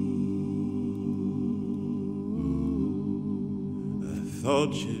me. I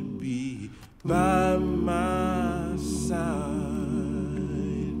thought you'd be by my side.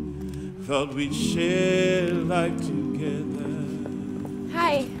 Thought we'd share life together.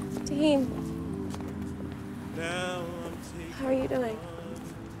 Hi, Tahim. Now I'm taking. How are you doing?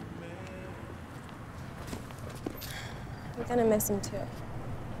 I'm gonna miss him too.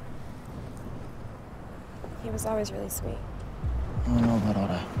 He was always really sweet. I don't know about all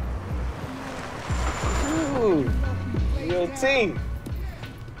that. Ooh, yo, team.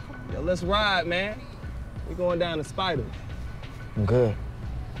 Yo, let's ride, man. We going down to Spider. I'm good.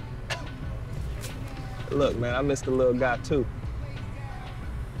 Look, man, I miss the little guy too.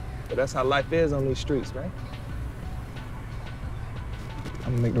 But that's how life is on these streets, right? I'm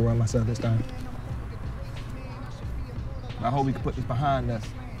gonna make the run myself this time. I hope we can put this behind us.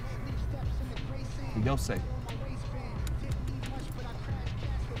 For your sake.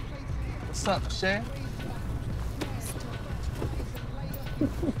 What's up, Shay?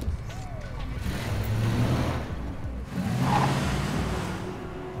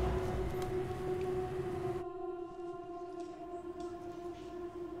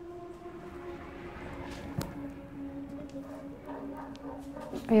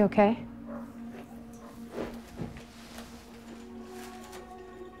 Are you okay?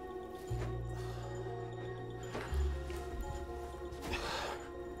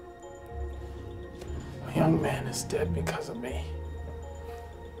 A young man is dead because of me.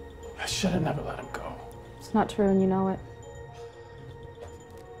 I should have never let him go. It's not true, and you know it.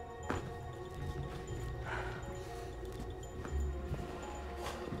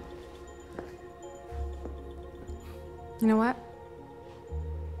 You know what?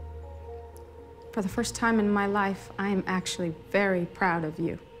 For the first time in my life, I am actually very proud of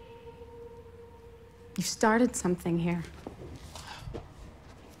you. You started something here.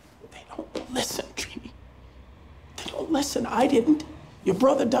 They don't listen, Trini. They don't listen. I didn't. Your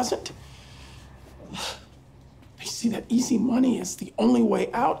brother doesn't. They see that easy money is the only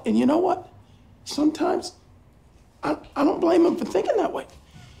way out, and you know what? Sometimes I don't blame them for thinking that way.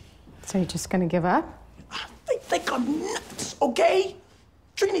 So you're just gonna give up? They think I'm nuts, okay?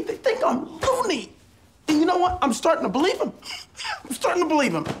 Trini, they think I'm loony. And you know what? I'm starting to believe them. I'm starting to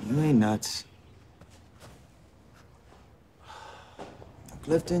believe them. You ain't nuts.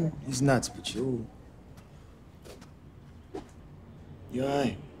 Clifton, he's nuts, but you all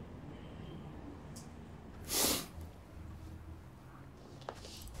right.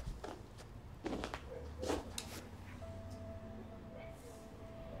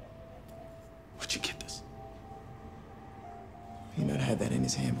 Where'd you get this? Peanut had that in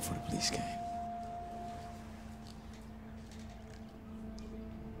his hand before the police came.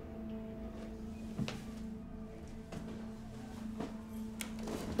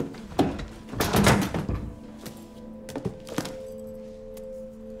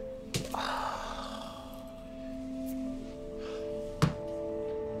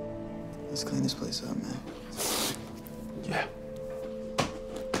 Let's clean this place up, man. Yeah.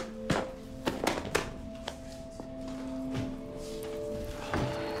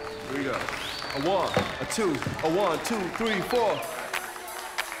 Here we go. A 1, a 2, a 1, 2, 3, 4.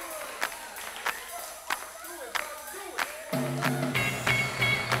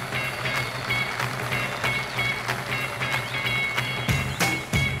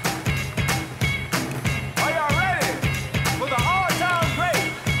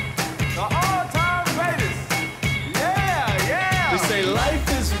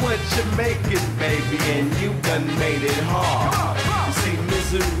 Make it, baby, and you done made it hard. You see,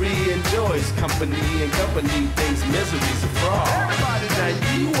 misery enjoys company, and company thinks misery's a fraud. Now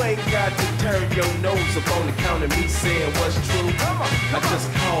you ain't got to turn your nose up on the count of me saying what's true. I just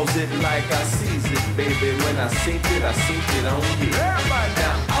calls it like I sees it, baby. When I sink it on you.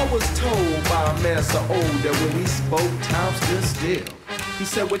 Now I was told by a man so old that when he spoke, time stood still. He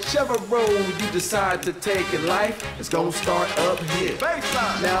said, whichever road you decide to take in life, it's gonna start up here.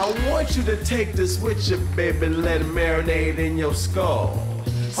 Now I want you to take this with you, baby, let it marinate in your skull.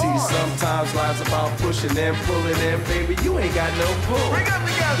 See, sometimes life's about pushing and pulling, and baby, you ain't got no pull.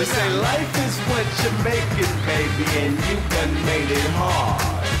 They say life is what you make it, baby, and you done made it hard.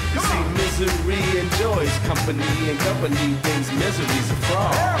 You see, misery enjoys company, and company thinks misery's a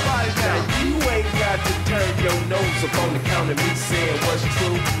fraud. Now you ain't got to turn your nose up on the count of me saying what's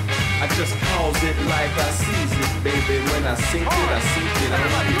true. I just calls it like I sees it, baby. When I sink it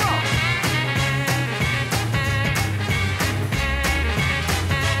on you.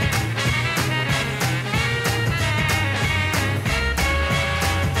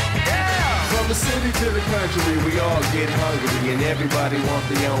 From the city to the country, we all get hungry, and everybody want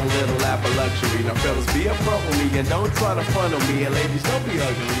their own little lap of luxury. Now fellas, be upfront with me, and don't try to front on me, and ladies, don't be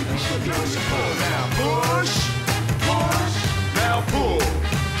ugly. Now shut your pull. Now push, push, now pull.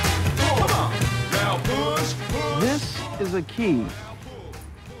 Come on, now push, push. This is a key.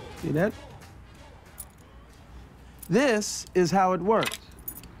 See that? This is how it works.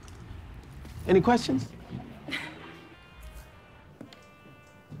 Any questions?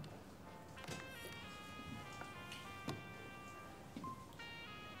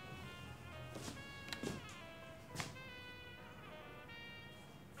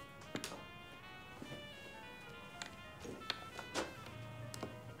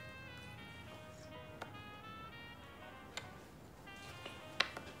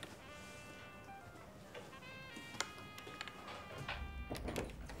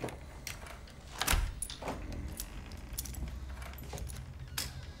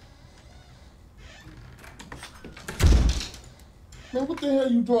 man, what the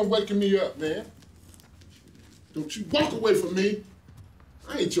hell you doing waking me up, man? Don't you walk away from me.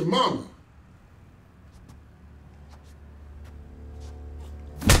 I ain't your mama.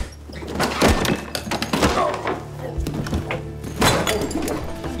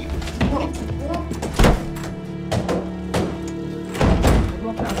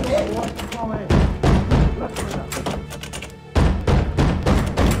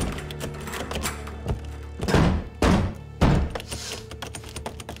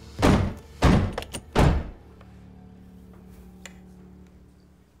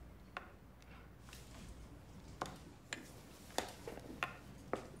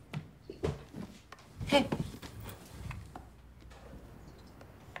 Hey.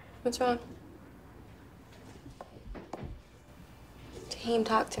 What's wrong? Tahim,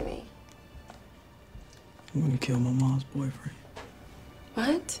 talk to me. I'm gonna kill my mom's boyfriend.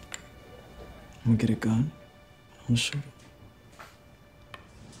 What? I'm gonna get a gun. I'm gonna shoot him.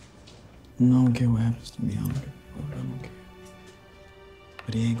 And I don't care what happens to me. I don't care. I don't care.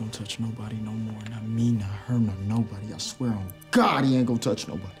 But he ain't gonna touch nobody no more. Not me, not her, not nobody. I swear on God, he ain't gonna touch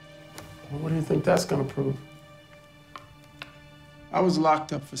nobody. Well, what do you think that's gonna prove? I was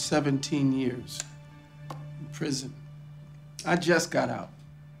locked up for 17 years in prison. I just got out.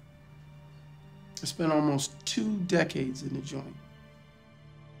 I spent almost 2 decades in the joint.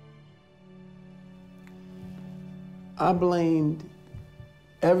 I blamed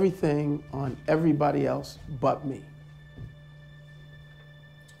everything on everybody else but me.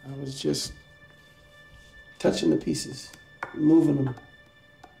 I was just touching the pieces, moving them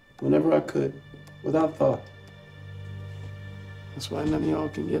whenever I could, without thought. That's why none of y'all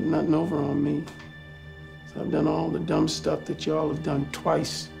can get nothing over on me. So I've done all the dumb stuff that y'all have done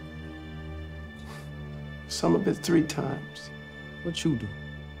twice. Some of it 3 times. What you do?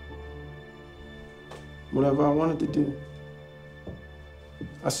 Whatever I wanted to do.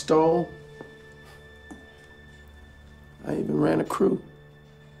 I stole. I even ran a crew.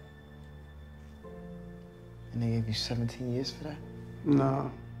 And they gave you 17 years for that?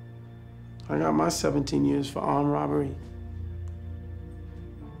 No. I got my 17 years for armed robbery.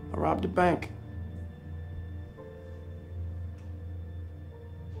 I robbed a bank.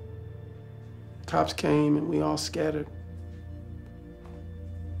 Cops came and we all scattered.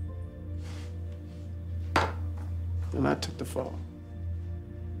 Then I took the fall.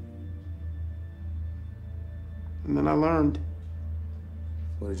 And then I learned.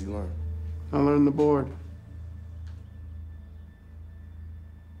 What did you learn? I learned the board.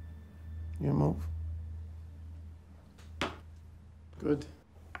 Your move. Good.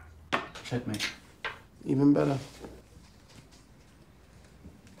 Checkmate. Even better.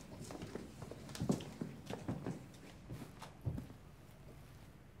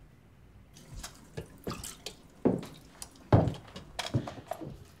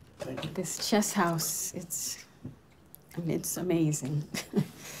 This chess house, it's amazing.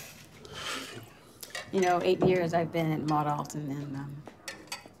 You know, 8 years I've been at Maud Alton, and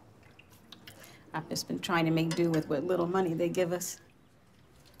I've just been trying to make do with what little money they give us.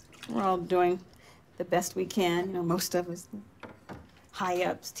 We're all doing the best we can, you know, most of us.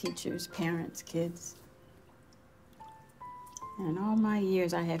 High-ups, teachers, parents, kids. And in all my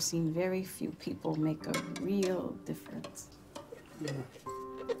years, I have seen very few people make a real difference. Yeah.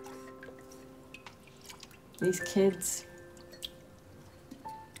 These kids,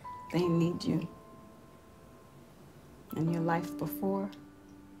 they need you. And your life before,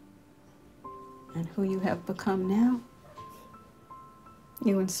 and who you have become now.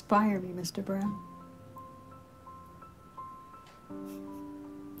 You inspire me, Mr. Brown.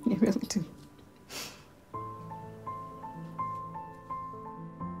 You really do.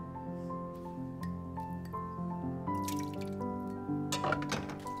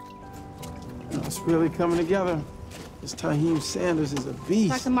 It's really coming together. This Tahim Sanders is a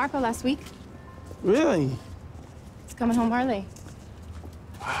beast. Talked to Marco last week. Really? He's coming home early.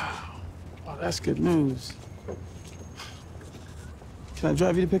 Wow. Oh, that's good news. Can I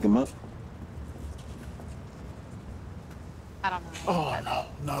drive you to pick him up? I don't know.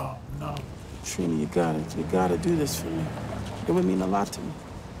 Oh, no. Trina, you gotta do this for me. It would mean a lot to me.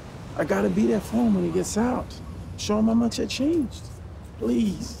 I gotta be there for him when he gets out. Show him how much I changed.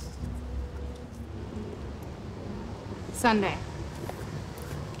 Please. Sunday.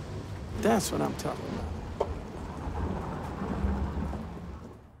 That's what I'm talking about.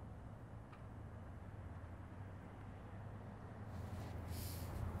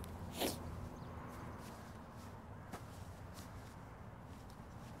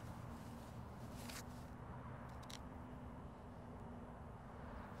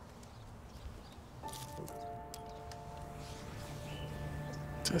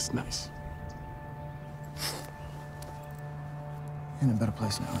 That's nice. You're in a better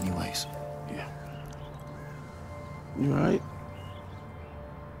place now anyways. Yeah. You all right?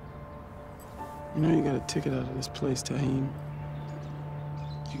 You know you got a ticket out of this place, Taheem.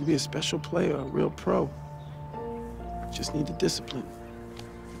 You could be a special player, a real pro. Just need the discipline.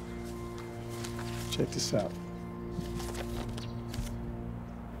 Check this out.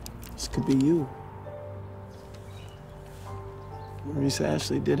 This could be you. Maurice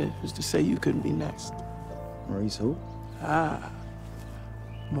Ashley did it. Who's to say you couldn't be next? Maurice who?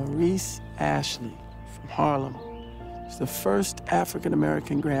 Maurice Ashley from Harlem. He's the first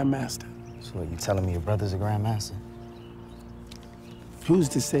African-American grandmaster. So what, you telling me your brother's a grandmaster? Who's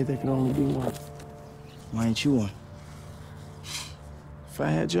to say there could only be one? Why ain't you one? If I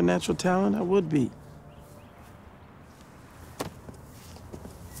had your natural talent, I would be.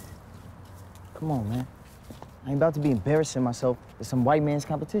 Come on, man. I ain't about to be embarrassing myself with some white man's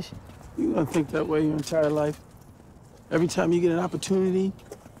competition. You gonna think that way your entire life? Every time you get an opportunity,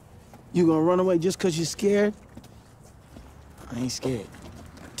 you gonna run away just because you're scared? I ain't scared.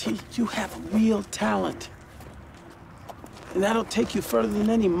 T, you have real talent. And that'll take you further than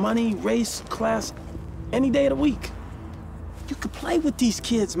any money, race, class, any day of the week. You could play with these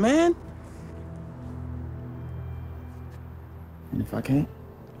kids, man. And if I can't?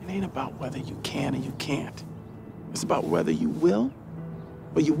 It ain't about whether you can or you can't. It's about whether you will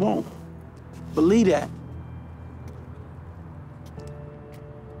or you won't. Believe that.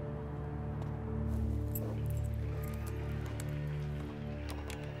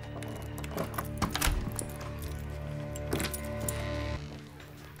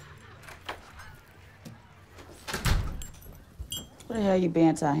 Where the hell you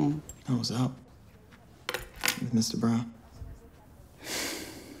been, Taheem? I was out with Mr. Brown.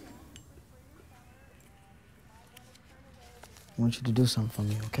 I want you to do something for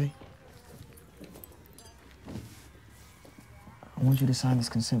me, okay? I want you to sign this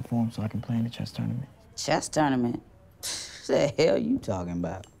consent form so I can play in the chess tournament. Chess tournament? The hell you talking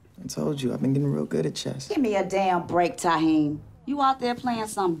about? I told you, I've been getting real good at chess. Give me a damn break, Taheem. You out there playing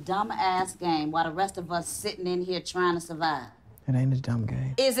some dumb-ass game while the rest of us sitting in here trying to survive. It ain't a dumb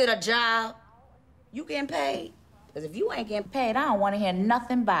game. Is it a job? You getting paid? Because if you ain't getting paid, I don't want to hear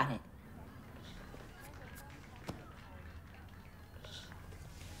nothing about it.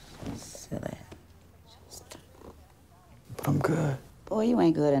 Silly. But I'm good. Boy, you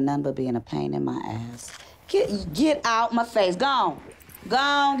ain't good at nothing but being a pain in my ass. Get out my face. Go on. Go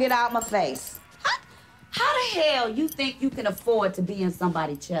on, get out my face. How the hell you think you can afford to be in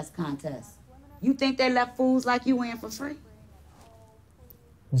somebody's chess contest? You think they let fools like you in for free?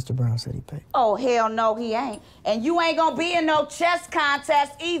 Mr. Brown said he paid. Oh, hell no, he ain't. And you ain't gonna be in no chess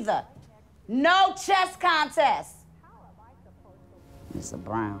contest either. No chess contest. Mr.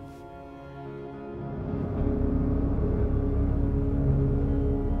 Brown.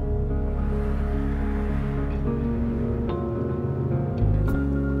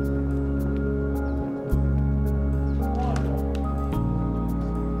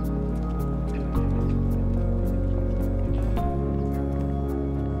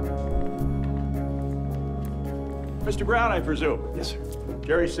 Mr. Brown, I presume? Yes, sir.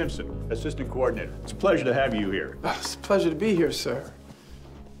 Jerry Simpson, Assistant Coordinator. It's a pleasure to have you here. It's a pleasure to be here, sir.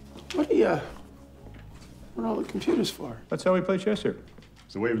 What are all the computers for? That's how we play chess here.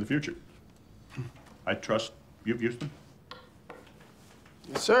 It's the way of the future. I trust you've used them?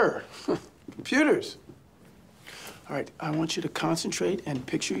 Yes, sir. Computers. All right, I want you to concentrate and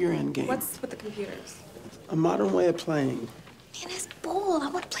picture your end game. What's with the computers? A modern way of playing. Man, that's bull. I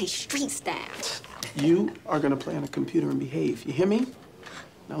want to play street style. You are gonna play on a computer and behave. You hear me?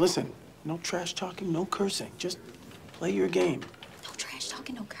 Now listen, no trash talking, no cursing. Just play your game. No trash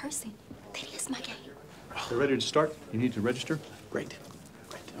talking, no cursing. That is my game. They're ready to start. You need to register. Great.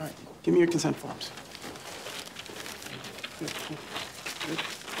 Great. All right, give me your consent forms. Good. Good.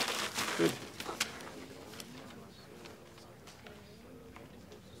 Good.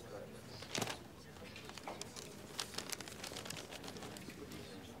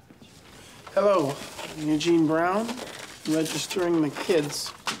 Hello, I'm Eugene Brown, registering the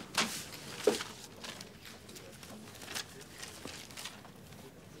kids.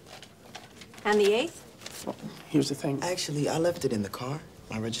 And the 8th? Well, here's the thing. Actually, I left it in the car.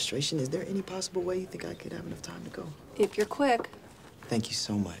 My registration. Is there any possible way you think I could have enough time to go? If you're quick. Thank you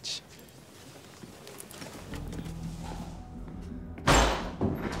so much.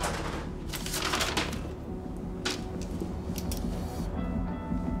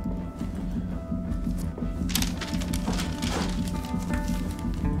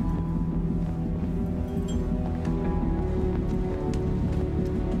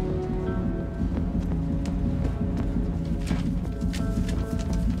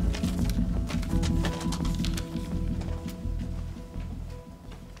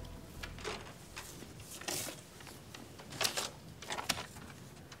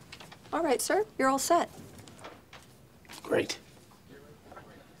 All right, sir, you're all set. Great.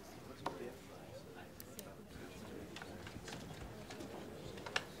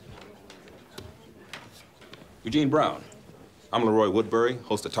 Eugene Brown. I'm Leroy Woodbury,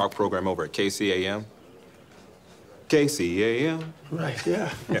 host a talk program over at KCAM. KCAM? Right,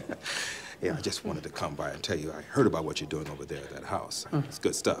 yeah. Yeah, I just wanted to come by and tell you I heard about what you're doing over there at that house. It's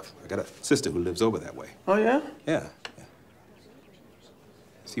good stuff. I got a sister who lives over that way. Oh, yeah? Yeah.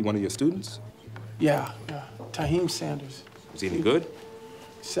 Is he one of your students? Yeah. Taheem Sanders. Is he any good?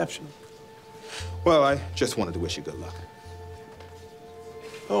 Exceptional. Well, I just wanted to wish you good luck.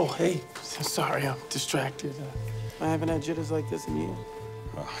 Oh, hey. Sorry, I'm distracted. I haven't had jitters like this in years.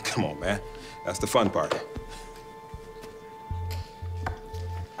 Oh, come on, man. That's the fun part.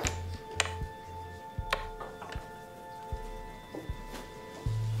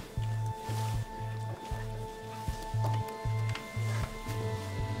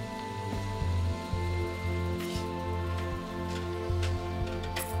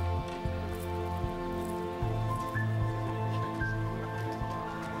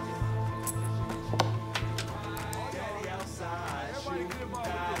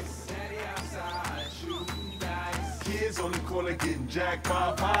 Kids on the corner getting jacked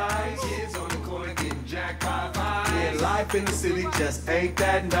by pies. Kids on the corner getting jacked by pies. Yeah, life in the city just ain't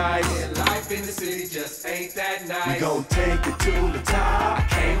that nice. Yeah, life in the city just ain't that nice. We gon' take it to the top. I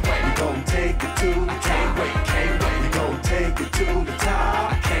can't wait. We gon' take it to the top. Can't wait, can't wait. We gon' take it to the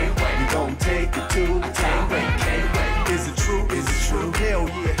top. I can't wait. We gon' take it to the top. Can't wait, can't wait. Is it true? Is it true? Hell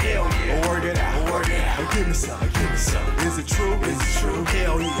yeah, hell yeah. Work it out, work it out. Give me some, give me some. Is it true? Is it true?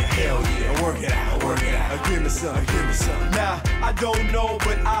 Hell yeah, hell yeah. Work it out, work it out. Give me some, give me some. Now, I don't know,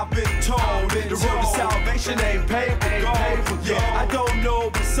 but I've been told that the road to salvation ain't paved with gold. Yeah, I don't know,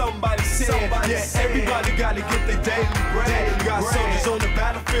 but somebody said, everybody gotta get their daily bread. Got soldiers on the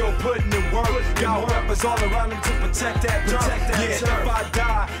battlefield putting in work. Got weapons all around them to protect that turf. Yeah, if I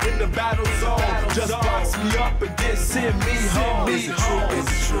die in the battle zone, just box me up and then send me home. Is it true? Is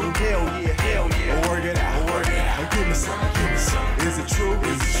it true? Hell yeah, hell yeah. Work it out, work it out. Give me some, give me some. Is it true?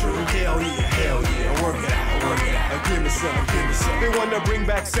 Is it true? Hell yeah, hell yeah. Work it out, work it out. Give me some, give me some. They wanna bring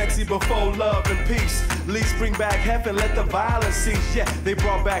back sexy before love and peace. At least bring back heaven, let the violence cease. Yeah, they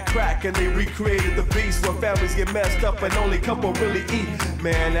brought back crack and they recreated the beast where families get messed up and only couple really eat.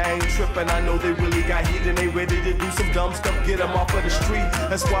 Man, I ain't tripping. I know they really got heat and they ready to do some dumb stuff. Get them off of the street.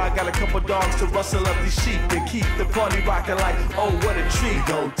 That's why I got a couple dogs to rustle up these sheep and keep the party rocking like, oh, what a treat. We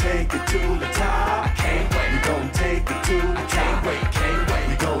gon' take it to the top. I can't wait. We gon' take it to the top. Can't wait, can't wait.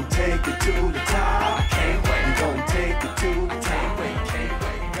 We gon' take it to the top. I can't wait. We gon' take it to the top. Can't wait, can't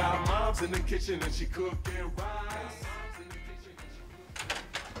wait. Got moms in the kitchen and she cooking rice.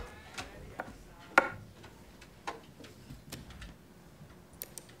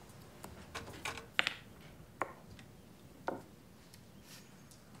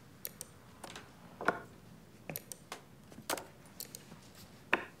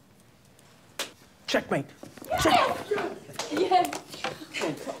 Checkmate. Yes.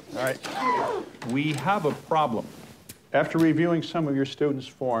 All right. We have a problem. After reviewing some of your students'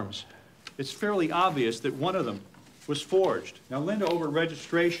 forms, it's fairly obvious that one of them was forged. Now, Linda, over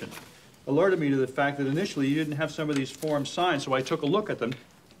registration, alerted me to the fact that initially you didn't have some of these forms signed, so I took a look at them.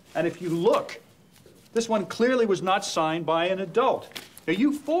 And if you look, this one clearly was not signed by an adult. Now,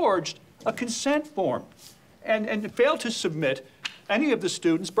 you forged a consent form and failed to submit any of the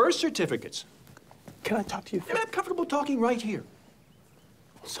students' birth certificates. Can I talk to you? I'm comfortable talking right here.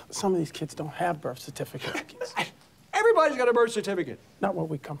 Some of these kids don't have birth certificates. Everybody's got a birth certificate. Not where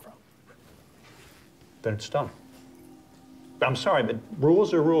we come from. Then it's done. I'm sorry, but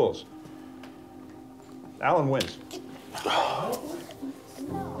rules are rules. Alan wins.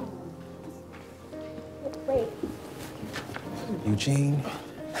 Wait. Eugene,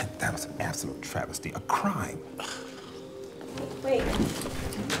 that was an absolute travesty, a crime. Wait.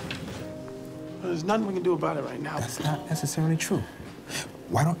 There's nothing we can do about it right now. That's not necessarily true.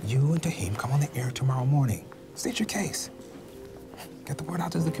 Why don't you and Taheem come on the air tomorrow morning? State your case. Get the word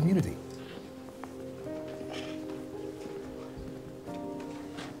out to the community.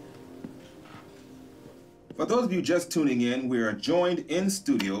 For those of you just tuning in, we are joined in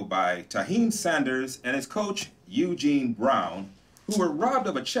studio by Taheem Sanders and his coach, Eugene Brown, who were robbed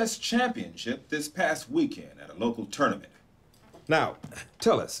of a chess championship this past weekend at a local tournament. Now,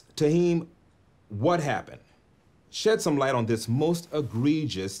 tell us, Taheem, what happened? Shed some light on this most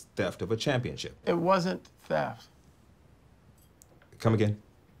egregious theft of a championship. It wasn't theft. Come again?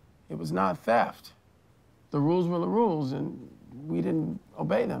 It was not theft. The rules were the rules, and we didn't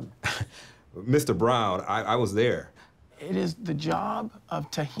obey them. Mr. Brown, I was there. It is the job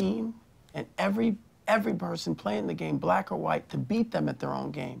of Taheem And every person playing the game, black or white, to beat them at their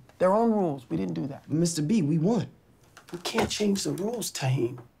own game. Their own rules. We didn't do that. Mr. B, we won. We can't change the rules,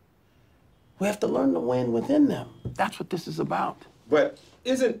 Taheem. We have to learn to win within them. That's what this is about. But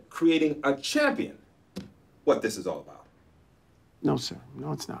isn't creating a champion what this is all about? No, sir.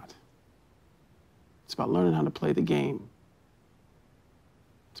 No, it's not. It's about learning how to play the game.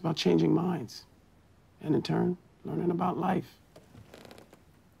 It's about changing minds. And in turn, learning about life.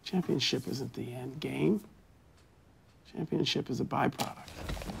 Championship isn't the end game. Championship is a byproduct.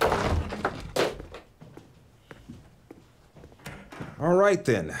 All right,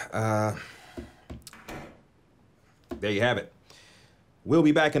 then. There you have it. We'll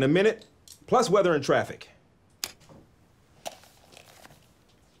be back in a minute, plus weather and traffic.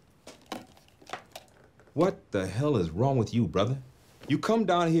 What the hell is wrong with you, brother? You come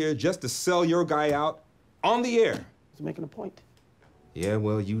down here just to sell your guy out on the air. I was making a point. Yeah,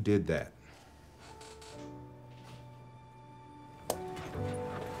 well, you did that.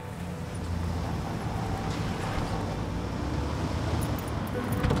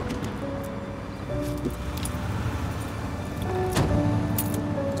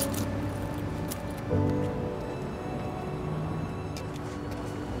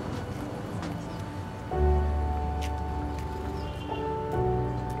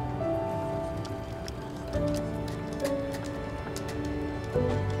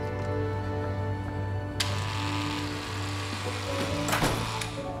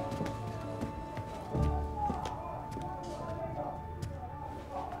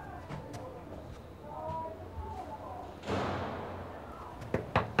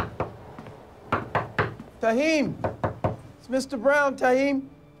 Taheem! It's Mr. Brown, Taheem.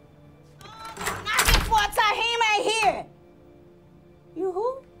 Not before Taheem ain't here. You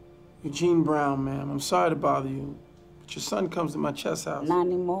who? Eugene Brown, ma'am. I'm sorry to bother you, but your son comes to my chess house. Not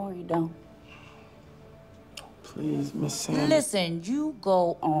anymore, you don't. Please, Miss Sanders. Listen, you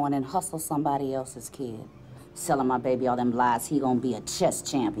go on and hustle somebody else's kid. Selling my baby all them lies, he gonna be a chess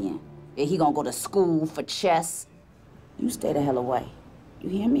champion. Yeah, he gonna go to school for chess. You stay the hell away. You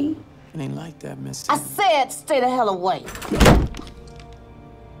hear me? It ain't like that, Miss I Sanders. said stay the hell away.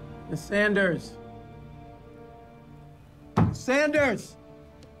 Miss Sanders. Miss Sanders!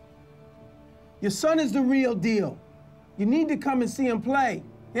 Your son is the real deal. You need to come and see him play.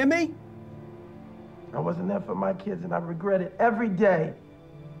 Hear me? I wasn't there for my kids, and I regret it every day.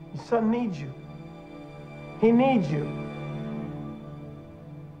 Your son needs you. He needs you.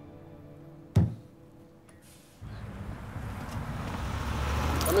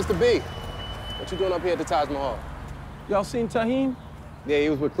 Mr. B, what you doing up here at the Taj Mahal? Y'all seen Taheem? Yeah, he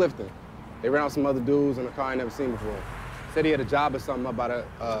was with Clifton. They ran out some other dudes in a car I never seen before. Said he had a job or something up by the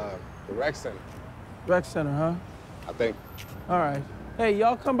rec center. Rec center, huh? I think. All right. Hey,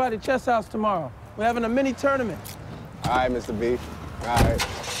 y'all come by the chess house tomorrow. We're having a mini tournament. All right, Mr. B. All right.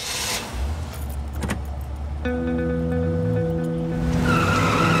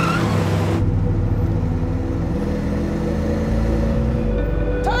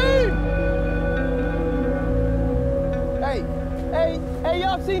 Hey,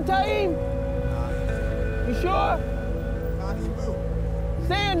 y'all seen Taheem? You sure?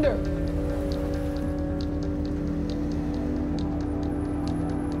 Sander.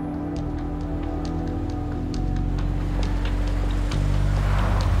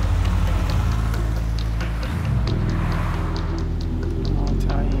 Come on,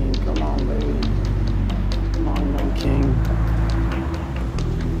 Taheem. Come on, baby. Come on, young king.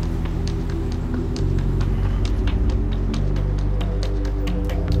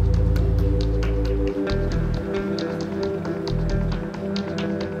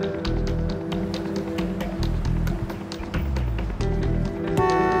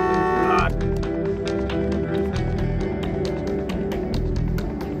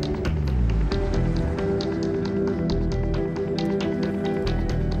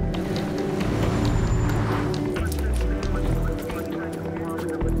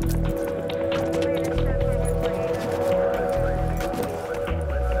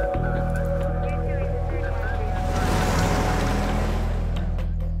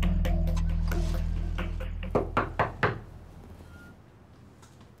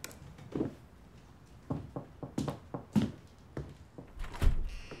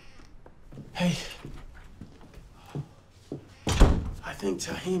 Hey, I think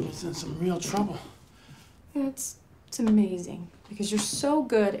Taheem is in some real trouble. It's amazing because you're so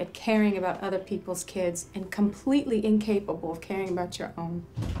good at caring about other people's kids and completely incapable of caring about your own.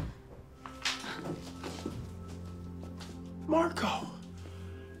 Marco.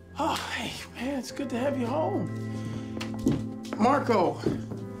 Oh, hey, man, it's good to have you home. Marco.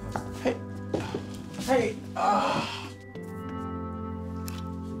 Hey, Hey,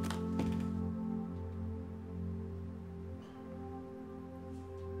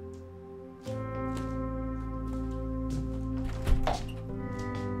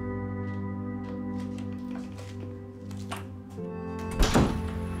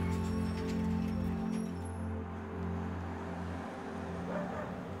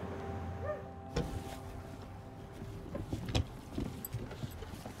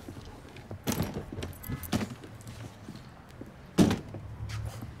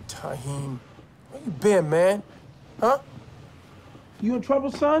 Tahim, where you been, man? Huh? You in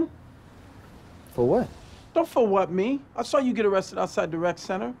trouble, son? For what? Don't for what, me. I saw you get arrested outside the rec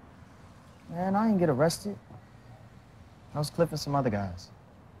center. Man, I didn't get arrested. I was clipping some other guys.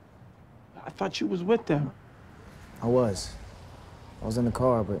 I thought you was with them. I was in the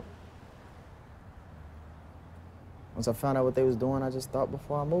car, but once I found out what they was doing, I just thought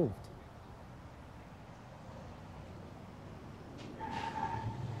before I moved.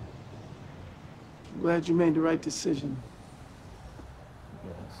 I'm glad you made the right decision.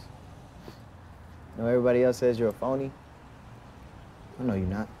 Yes. You know, everybody else says you're a phony. I know you're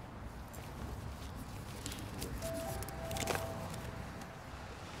not.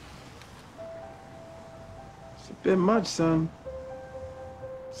 It's a bit much, son.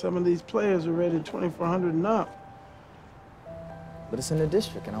 Some of these players are rated 2,400 and up. But it's in the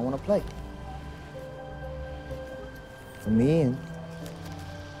district, and I want to play. For me and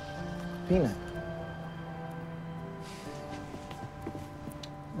Peanut.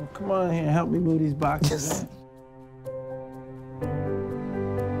 Well, come on here and help me move these boxes.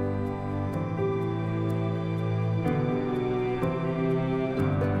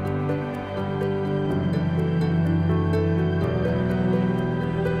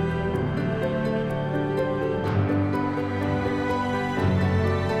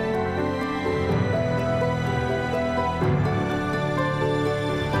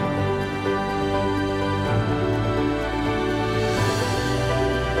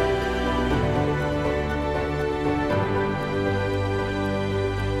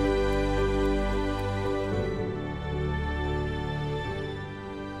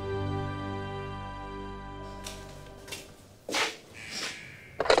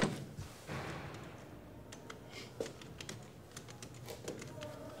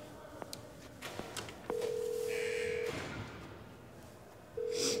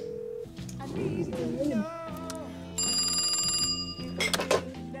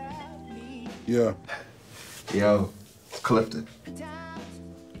 Yeah. Yo, it's Clifton.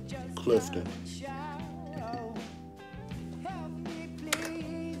 Clifton.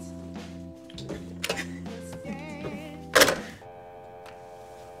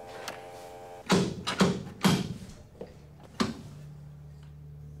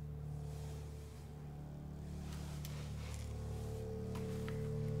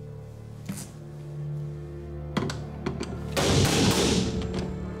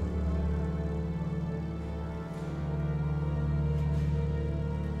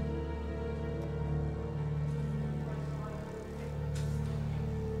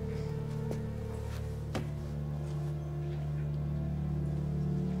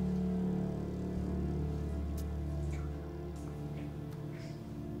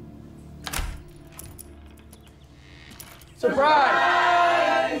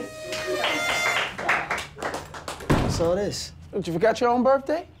 Surprise! What's all this? Don't you forgot your own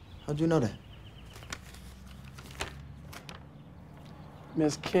birthday? How'd you know that?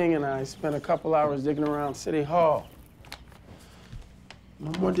 Miss King and I spent a couple hours digging around City Hall.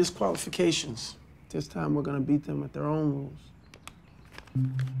 No more disqualifications. This time we're gonna beat them at their own rules.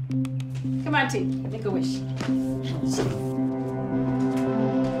 Come on, T. Make a wish.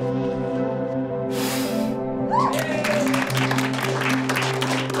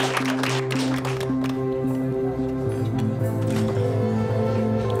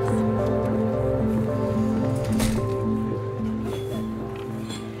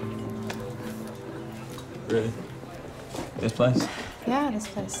 Really? This place? Yeah, this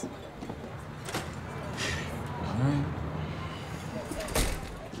place. All right.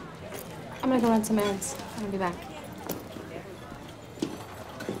 I'm gonna go run some errands. I'm gonna be back.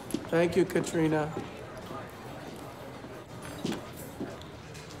 Thank you, Katrina.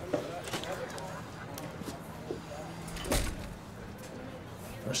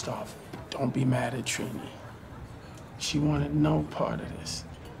 First off, don't be mad at Trini. She wanted no part of this.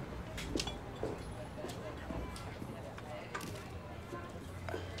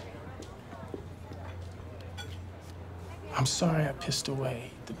 I'm sorry I pissed away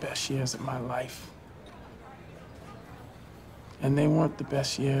the best years of my life. And they weren't the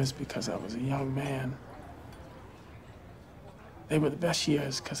best years because I was a young man. They were the best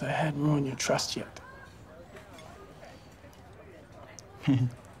years because I hadn't ruined your trust yet. I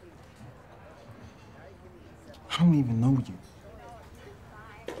don't even know you.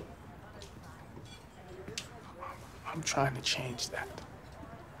 I'm trying to change that.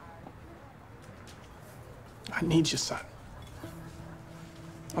 I need you, son.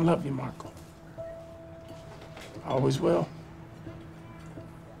 I love you, Marco. I always will.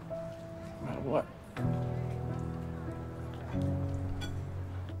 No matter what.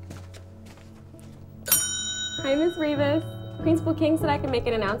 Hi, Miss Rivas. Principal King said I can make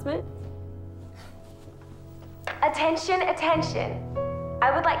an announcement. Attention, attention.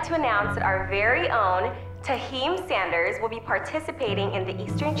 I would like to announce that our very own Taheem Sanders will be participating in the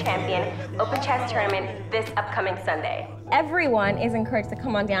Eastern Champion Open Chess Tournament this upcoming Sunday. Everyone is encouraged to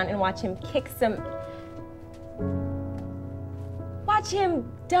come on down and watch him watch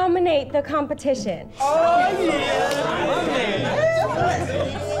him dominate the competition. Oh, yeah!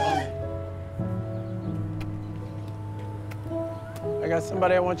 I got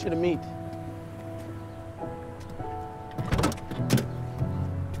somebody I want you to meet.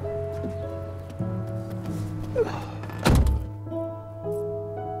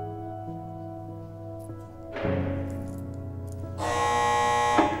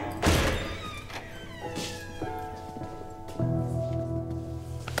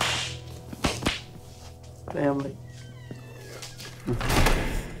 Family.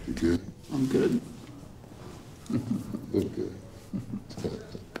 You good? I'm good. Look good.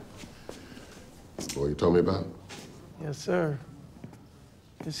 This boy you told me about? Yes, sir.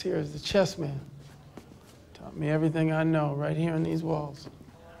 This here is the chess man. Taught me everything I know right here on these walls.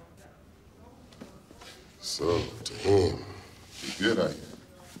 So, to him, you good, are you?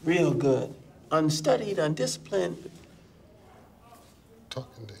 Real good. Unstudied, undisciplined.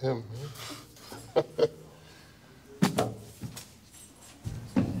 Talking to him, man.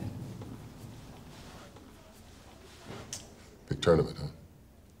 Big tournament, huh?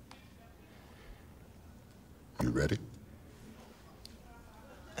 You ready?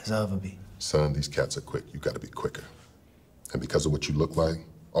 As I'll ever be. Son, these cats are quick. You gotta be quicker. And because of what you look like,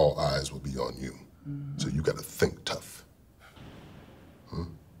 all eyes will be on you. So you gotta think tough. Huh?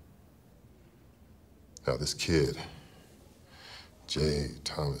 Now this kid, J.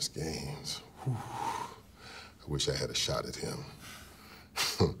 Thomas Gaines, whew, I wish I had a shot at him.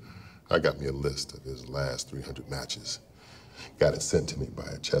 I got me a list of his last 300 matches. Got it sent to me by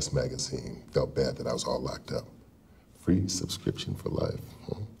a chess magazine. Felt bad that I was all locked up. Free subscription for life.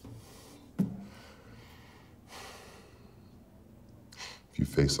 Huh? If you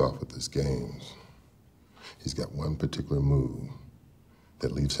face off with this Gaines, he's got one particular move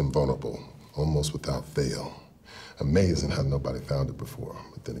that leaves him vulnerable, almost without fail. Amazing how nobody found it before.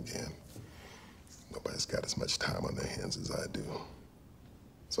 But then again, nobody's got as much time on their hands as I do.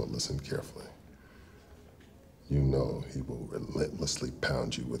 So listen carefully. You know he will relentlessly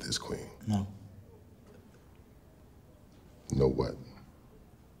pound you with his queen. No. Know what?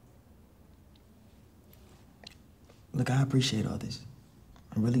 Look, I appreciate all this.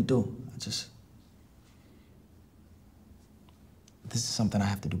 I really do. This is something I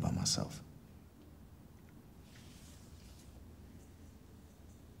have to do by myself.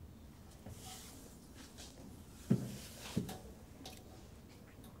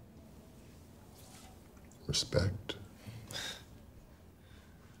 Respect.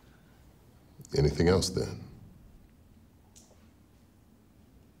 Anything else, then?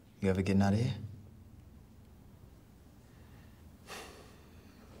 You ever getting out of here?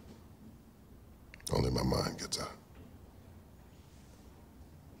 Only my mind gets out.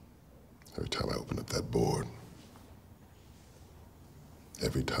 Every time I open up that board,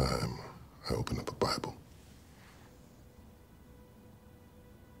 every time I open up a Bible.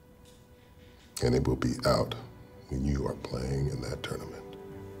 And it will be out when you are playing in that tournament.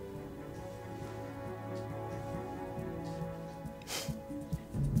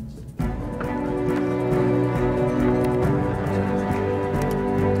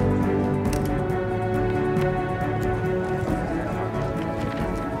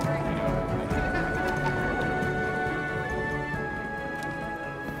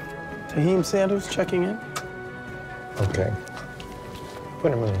 Taheem Sanders checking in. Okay.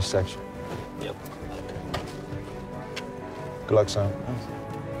 Put him in his section. Yep. Good luck, son.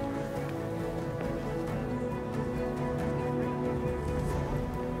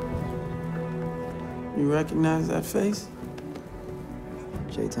 You recognize that face?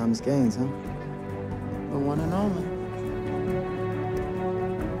 J. Thomas Gaines, huh? The one and only.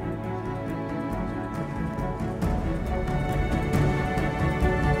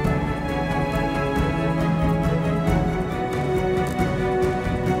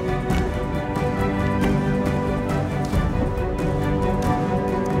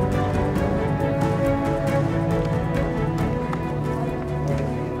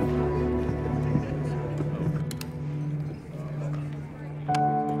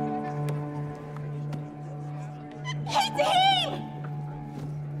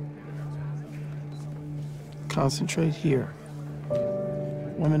 Concentrate here.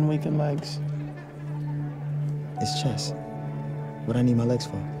 Women weaken legs. It's chess. What I need my legs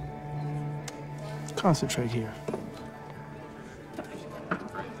for? Concentrate here.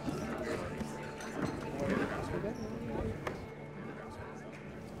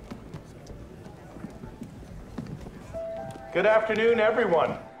 Good afternoon,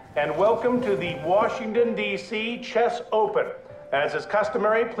 everyone, and welcome to the Washington, D.C. Chess Open. As is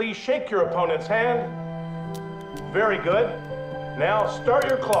customary, please shake your opponent's hand. Very good. Now start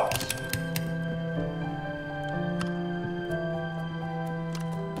your clocks.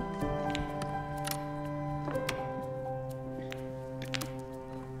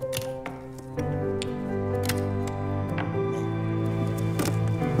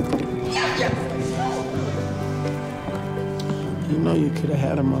 You know you could have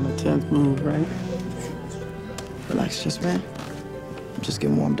had him on the 10th move, right? Relax, just man. I'm just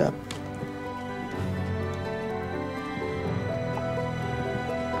getting warmed up.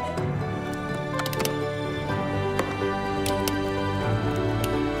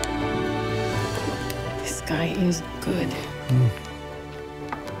 This guy is good.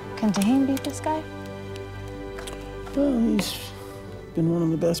 Can Tahim beat this guy? Well, he's been one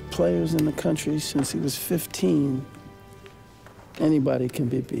of the best players in the country since he was 15. Anybody can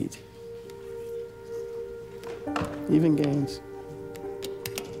be beat. Even games.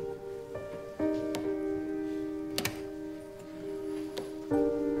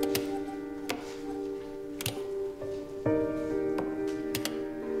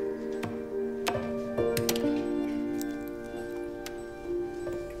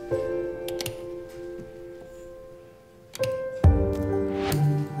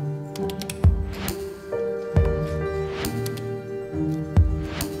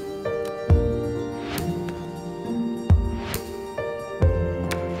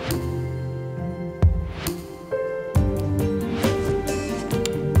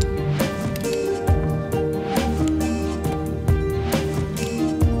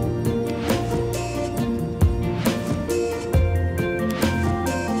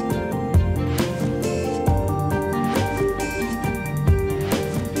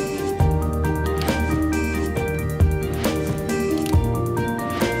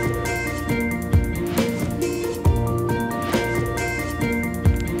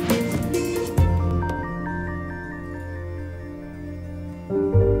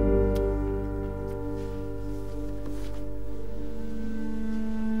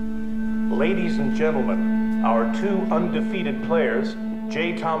 Ladies and gentlemen, our two undefeated players,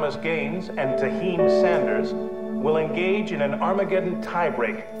 J. Thomas Gaines and Tahim Sanders, will engage in an Armageddon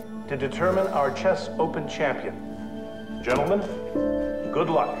tiebreak to determine our Chess Open champion. Gentlemen, good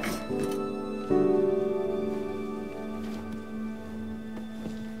luck.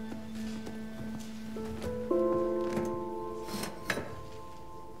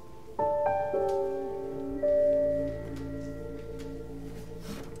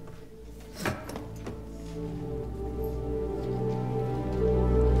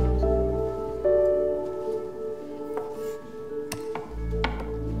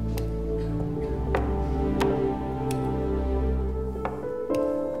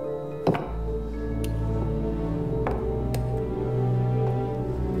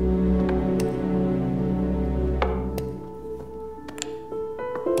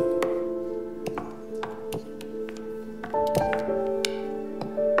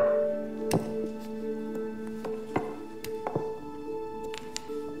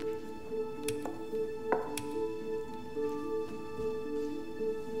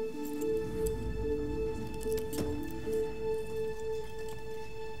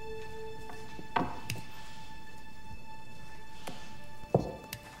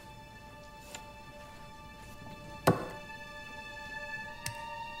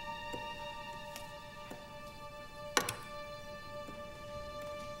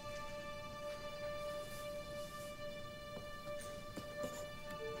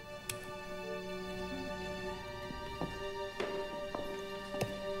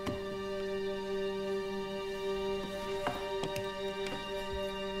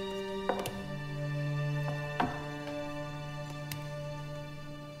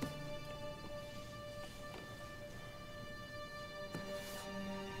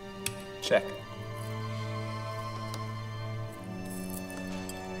 Check.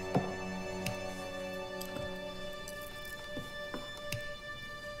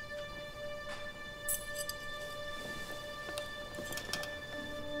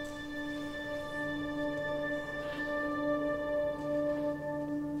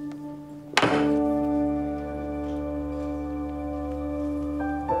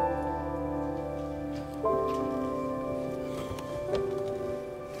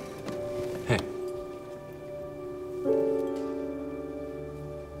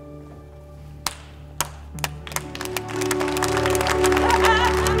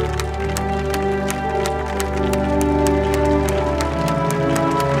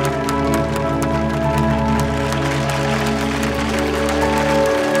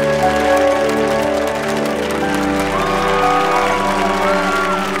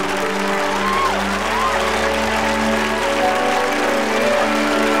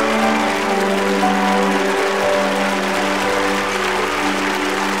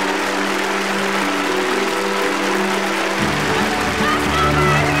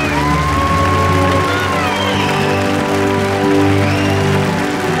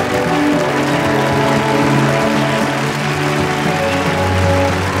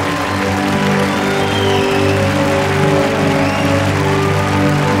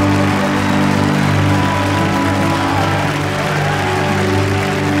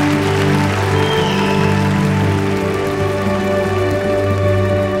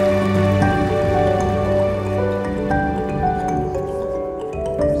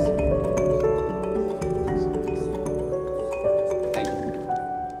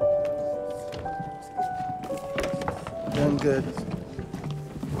 Doing good.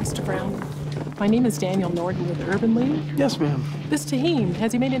 Mr. Brown, my name is Daniel Norton with the Urban League. Yes, ma'am. This Taheem,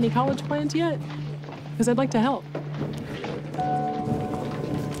 has he made any college plans yet? Because I'd like to help.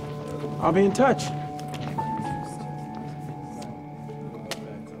 I'll be in touch.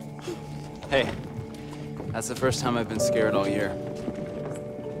 Hey, that's the first time I've been scared all year.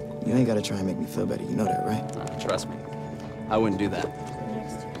 You ain't gotta try and make me feel better. You know that, right? Trust me, I wouldn't do that.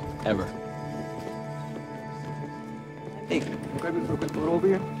 Ever. Hey, grab me for a quick photo over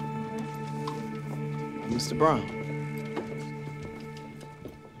here. Mr. Brown.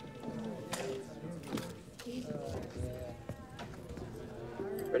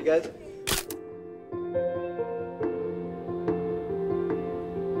 Ready, guys?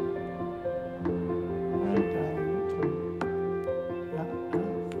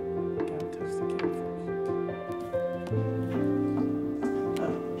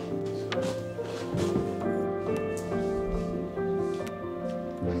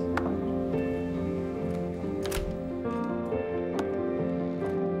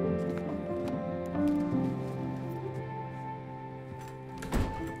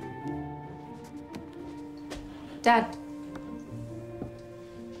 Dad.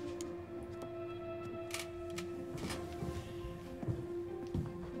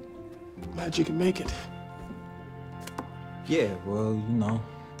 Glad you can make it. Yeah, well, you know,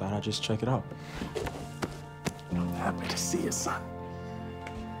 thought I'd just check it out. I'm happy to see you, son.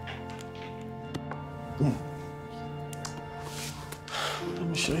 Let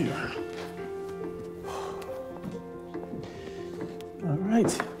me show you. All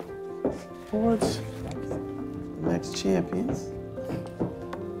right. Towards the next champions.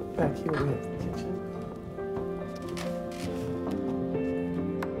 Back here we have the kitchen.